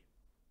වින්දේසි කළේ.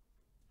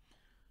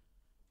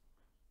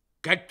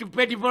 කැට්ටු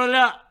පෙටිපොළ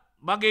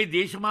වගේ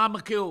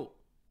දේශමාමකයෝ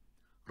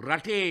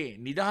රටේ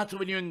නිදහස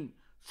වෙනුවෙන්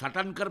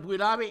සටන් කරපු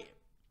වෙලාවේ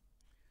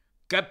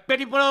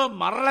කැප්පෙටිපොළ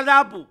මරලා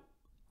දාපු,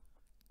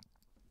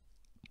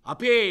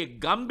 අපේ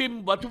ගම්බිම්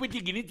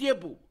වතුපිටි ගිනි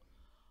තියපු,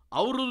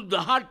 අවුරුදු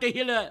 18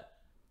 ඉහළ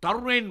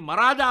තරුණයන්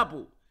මරා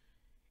දාපු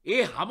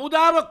ඒ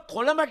හමුදාව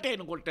කොළඹට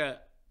එනකොට,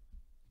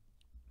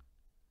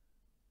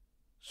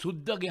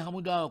 සුද්දගේ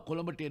හමුදාව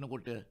කොළඹට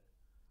එනකොට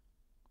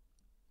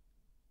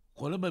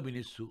කොළඹ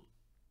මිනිස්සු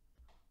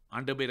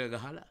අඬබෙර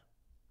ගහලා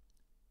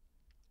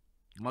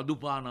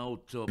මදුපාන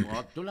උත්සව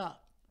පවත්වලා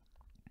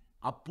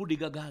අප්පුඩි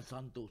ගගහ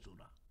සන්තෝෂ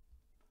වුණා.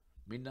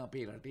 මෙන්න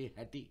අපේ රටේ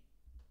හැටි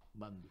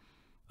බන්දු.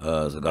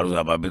 ගරු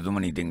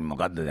සභාපතිතුමනි, ඉතින්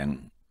මොකද්ද දැන්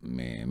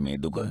මේ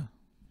දුක?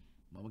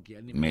 මම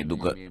කියන්නේ මේ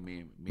දුක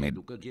මේ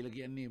දුක කියලා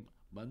කියන්නේ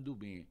බන්දු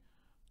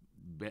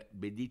මේ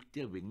බෙදිච්ච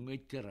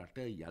වෙන්වෙච්ච රට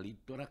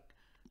යලිත්වරක්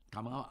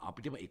තමයි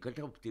අපිට එකට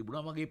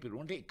තිබුණා වගේ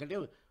පිරුණට එකට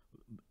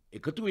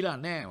එකතු වෙලා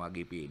නැහැ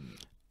වගේ පේන්නේ.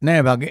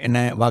 නෑ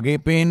වගේ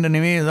පේන්න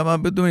නෙමෙයි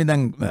සභාපතිතුමනි.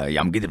 දැන්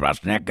යම්කිසි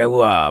ප්‍රශ්නයක්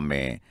ඇහුවා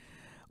මේ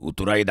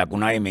උතුරයි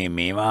දකුණයි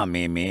මේවා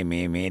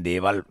මේ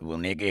දේවල්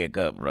එක එක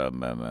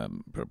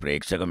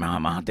ප්‍රේක්ෂක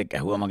මහතෙක්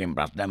ඇහුවා මගෙන්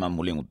ප්‍රශ්නයක්. මම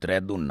මුලින්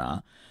උත්තරයක් දුන්නා.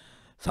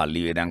 සල්ලි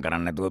වේදම්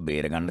කරන්න නැතුව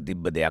බේර ගන්න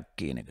තිබ්බ දෙයක්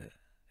කියන එක.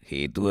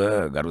 හේතුව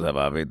ගරු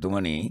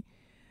සභාපතිතුමනි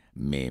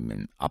මේ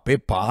අපේ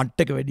පාට්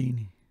එක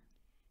වැඩිනේ.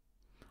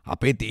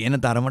 අපේ තියෙන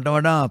තරමට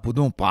වඩා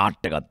පුදුම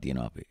පාට් එකක්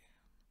තියෙනවා අපේ.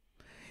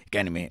 ඒ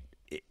කියන්නේ මේ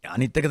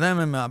අනිත් එක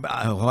තමයි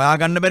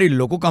හොයාගන්න බැරි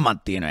ලොකුකමක්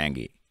තියෙනවා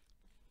ඇඟේ.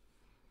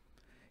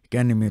 ඒ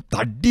කියන්නේ මේ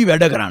තඩ්ඩි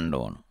වැඩ කරන්න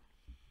ඕන.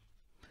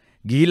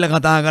 ගිහිල්ලා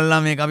කතා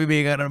කරලා මේක අපි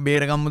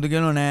බේරගම්මුද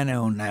කියනවා. නෑ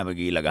ඕනේ නෑ අපි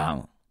ගිහිල්ලා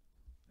ගහමු.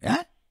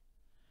 ඈ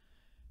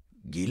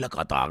ගිහිල්ලා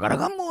කතා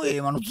කරගමු. ඒ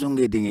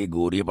මිනිස්සුන්ගේ ඉතින් ඒ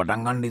ගෝරිය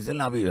පටන් ගන්න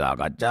ඉස්සෙල්ලා අපි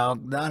සාකච්ඡාවක්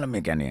දාලා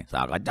මේ කියන්නේ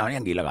සාකච්ඡාවක්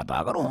නිකන් ගිහිල්ලා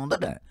කතා කරමු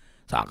හොඳට.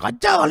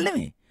 සාකච්ඡාවල්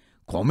නෙමෙයි.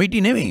 කොමිටි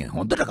නෙමෙයි.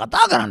 හොඳට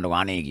කතා කරන්නකෝ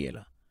අනේ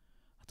කියලා.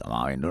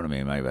 තමා වෙන්න ඕනේ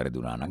මේමයි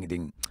වැරදුනා නම්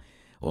ඉතින්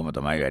ඕම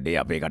තමයි වැඩේ.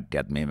 අපේ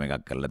කට්ටියත් මෙහෙම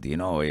එකක් කරලා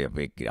තියෙනවා. ඔය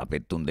අපේ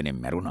 3 දෙනෙක්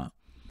මැරුණා.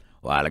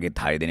 ඔයාලගෙත්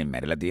 6 දෙනෙක්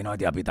මැරිලා තියෙනවා.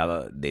 ඉතින් අපි තව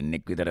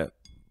දෙන්නෙක් විතර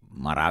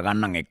මරා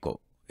ගන්නම් එක්කෝ.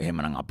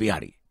 එහෙමනම් අපි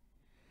හරි.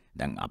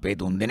 දැන් අපේ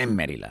 3 දෙනෙක්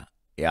මැරිලා.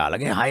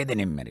 එයාලගේ 6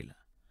 දෙනෙක් මැරිලා.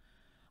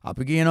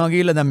 අපි කියනවා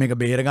කියලා දැන් මේක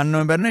බේර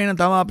ගන්නව බැරි නේද?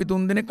 තව අපි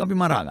 3 දෙනෙක් අපි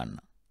මරා ගන්න.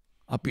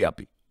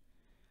 අපි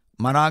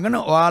මරාගෙන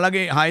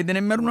ඔයාලගේ 6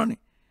 දෙනෙක් මැරුණානේ.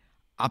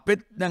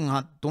 අපෙත් දැන්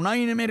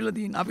 3යිනේ මැරිලා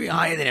තියෙන්නේ. අපි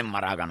 6 දෙනෙක්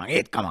මරා ගන්නවා.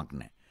 ඒත් කමක්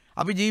නැහැ.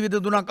 අපි ජීවිත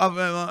 3ක්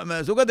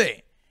සුගතේ.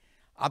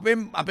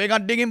 අපේ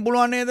කට්ටියකින්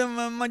පුළුවන් නේද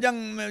මචං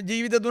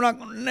ජීවිත 3ක්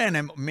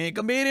නෑ මේක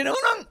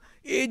බේරෙනවා නම්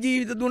ඒ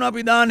ජීවිත 3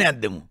 අපි දානයක්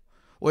දෙමු.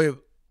 ඔය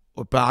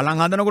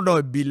පාලම් හදනකොට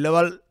ඔය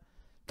බිල්ලවල්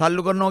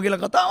තල්ලු කරනවා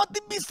කියලා කතාවක්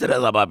තිබ්බ ඉස්සර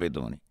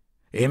සභාපතිතුමනි.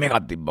 එහෙම එකක්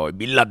තිබ්බා ඔය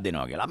බිල්ලක්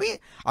දෙනවා කියලා.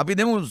 අපි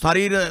දෙමු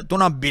ශරීර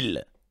 3ක් බිල්ල.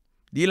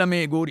 දීලා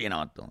මේ ගෝරිය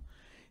නවත්තමු.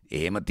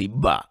 එහෙම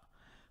තිබ්බා.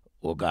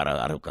 ඕක අර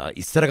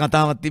ඉස්සර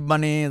කතාවක්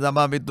තිබ්බනේ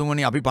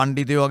සභාපතිතුමනි. අපි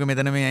පඬිතුයෝ වගේ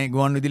මෙතන මේ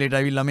ගුවන් විදුලියට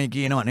ඇවිල්ලා මේ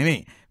කියනවා නෙමෙයි.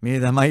 මේ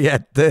තමයි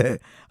ඇත්ත.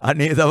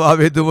 අනේ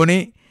සභාපතිතුමනි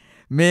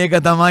මේක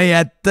තමයි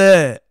ඇත්ත.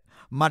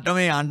 මට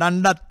මේ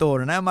අඬන්නත්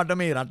ඕන නෑ. මට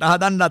මේ රට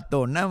හදන්නත්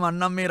ඕන නෑ.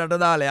 මන්නම් මේ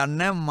රට දාලා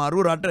යන්නේ මරු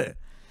රට.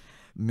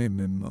 මේ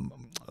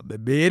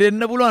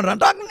බේරෙන්න පුළුවන්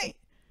රටක් නේ.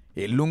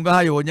 එල්ලුම්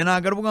ගහ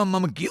යෝජනා කරපු ගමන්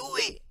මම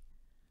කිව්වේ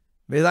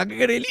වෙසක්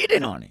එකට එළියට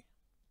එනවනේ.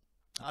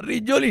 හරි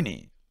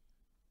ජොලිනේ.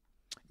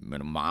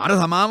 මාර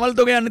සමාවල්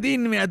තෝක යන්න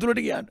තියෙන්නේ මේ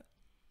ඇතුළට ගියාට.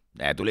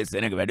 ඇතුළේ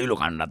සෙනඟ වැඩිලු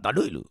කන්නත්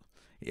අඩුයිලු.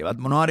 ඒවත්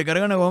මොනවා හරි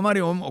කරගෙන කොහොම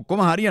හරි ඔක්කොම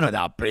හරියනවා.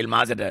 දැන් අප්‍රේල්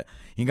මාසෙට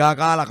හිඟා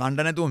කාලා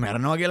කන්න නැතුව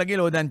මැරෙනවා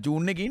කියලා ඔය දැන්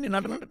චූන් එකේ ඉන්නේ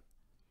නටනට.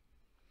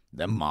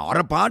 දැන් මාර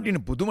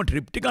පාටිනේ පුදුම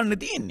ට්‍රිප් ටිකක්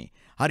නේ තියෙන්නේ.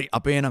 හරි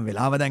අපේ නම්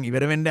වෙලාව දැන්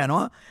ඉවර වෙන්න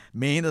යනවා.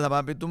 මේ හින්දා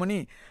සභාපතිතුමනි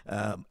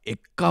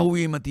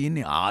එක්කහුවීම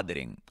තියෙන්නේ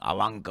ආදරෙන්,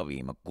 අවංක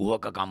වීම,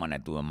 කුහකකම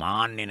නැතුව,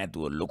 මාන්නේ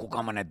නැතුව,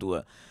 ලොකුකම නැතුව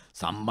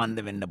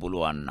සම්බන්ධ වෙන්න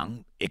පුළුවන් නම්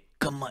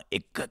එකම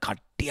එක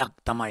කට්ටියක්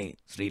තමයි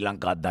ශ්‍රී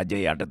ලංකා දජය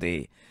යටතේ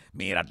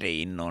මේ රටේ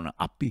ඉන්න ඕන.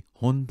 අපි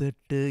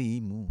හොඳට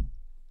ඉමු.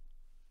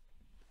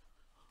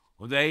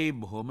 හොඳයි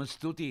බොහොම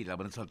ස්තුතියි.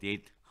 ලබන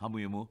සතියේත් හමු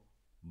යමු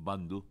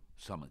බන්දු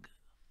සමග.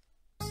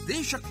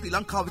 දේශක්ති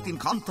ලංකාවිතින්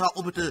කාන්තා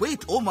ඔබට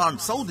වේට් ඕමාන්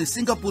සෞදි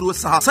සිංගප්පූරුව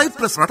සහ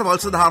සයිප්‍රස් රටවල්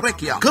සඳහා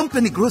රැකියා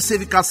කම්පැනි ගෘහ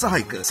සේවිකා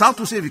සහායක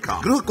සාතු සේවිකා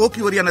ගෘහ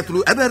කෝකිවරියන්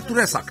ඇතුළු ඇබෑර්තු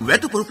රැසක්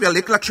වැටුප රුපියල්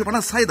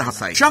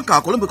 1,56,000යි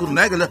ශාංකා කොළඹ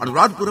කුරුණෑගල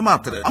අනුරාධපුර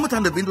මාතර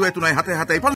අමතන්න 0.377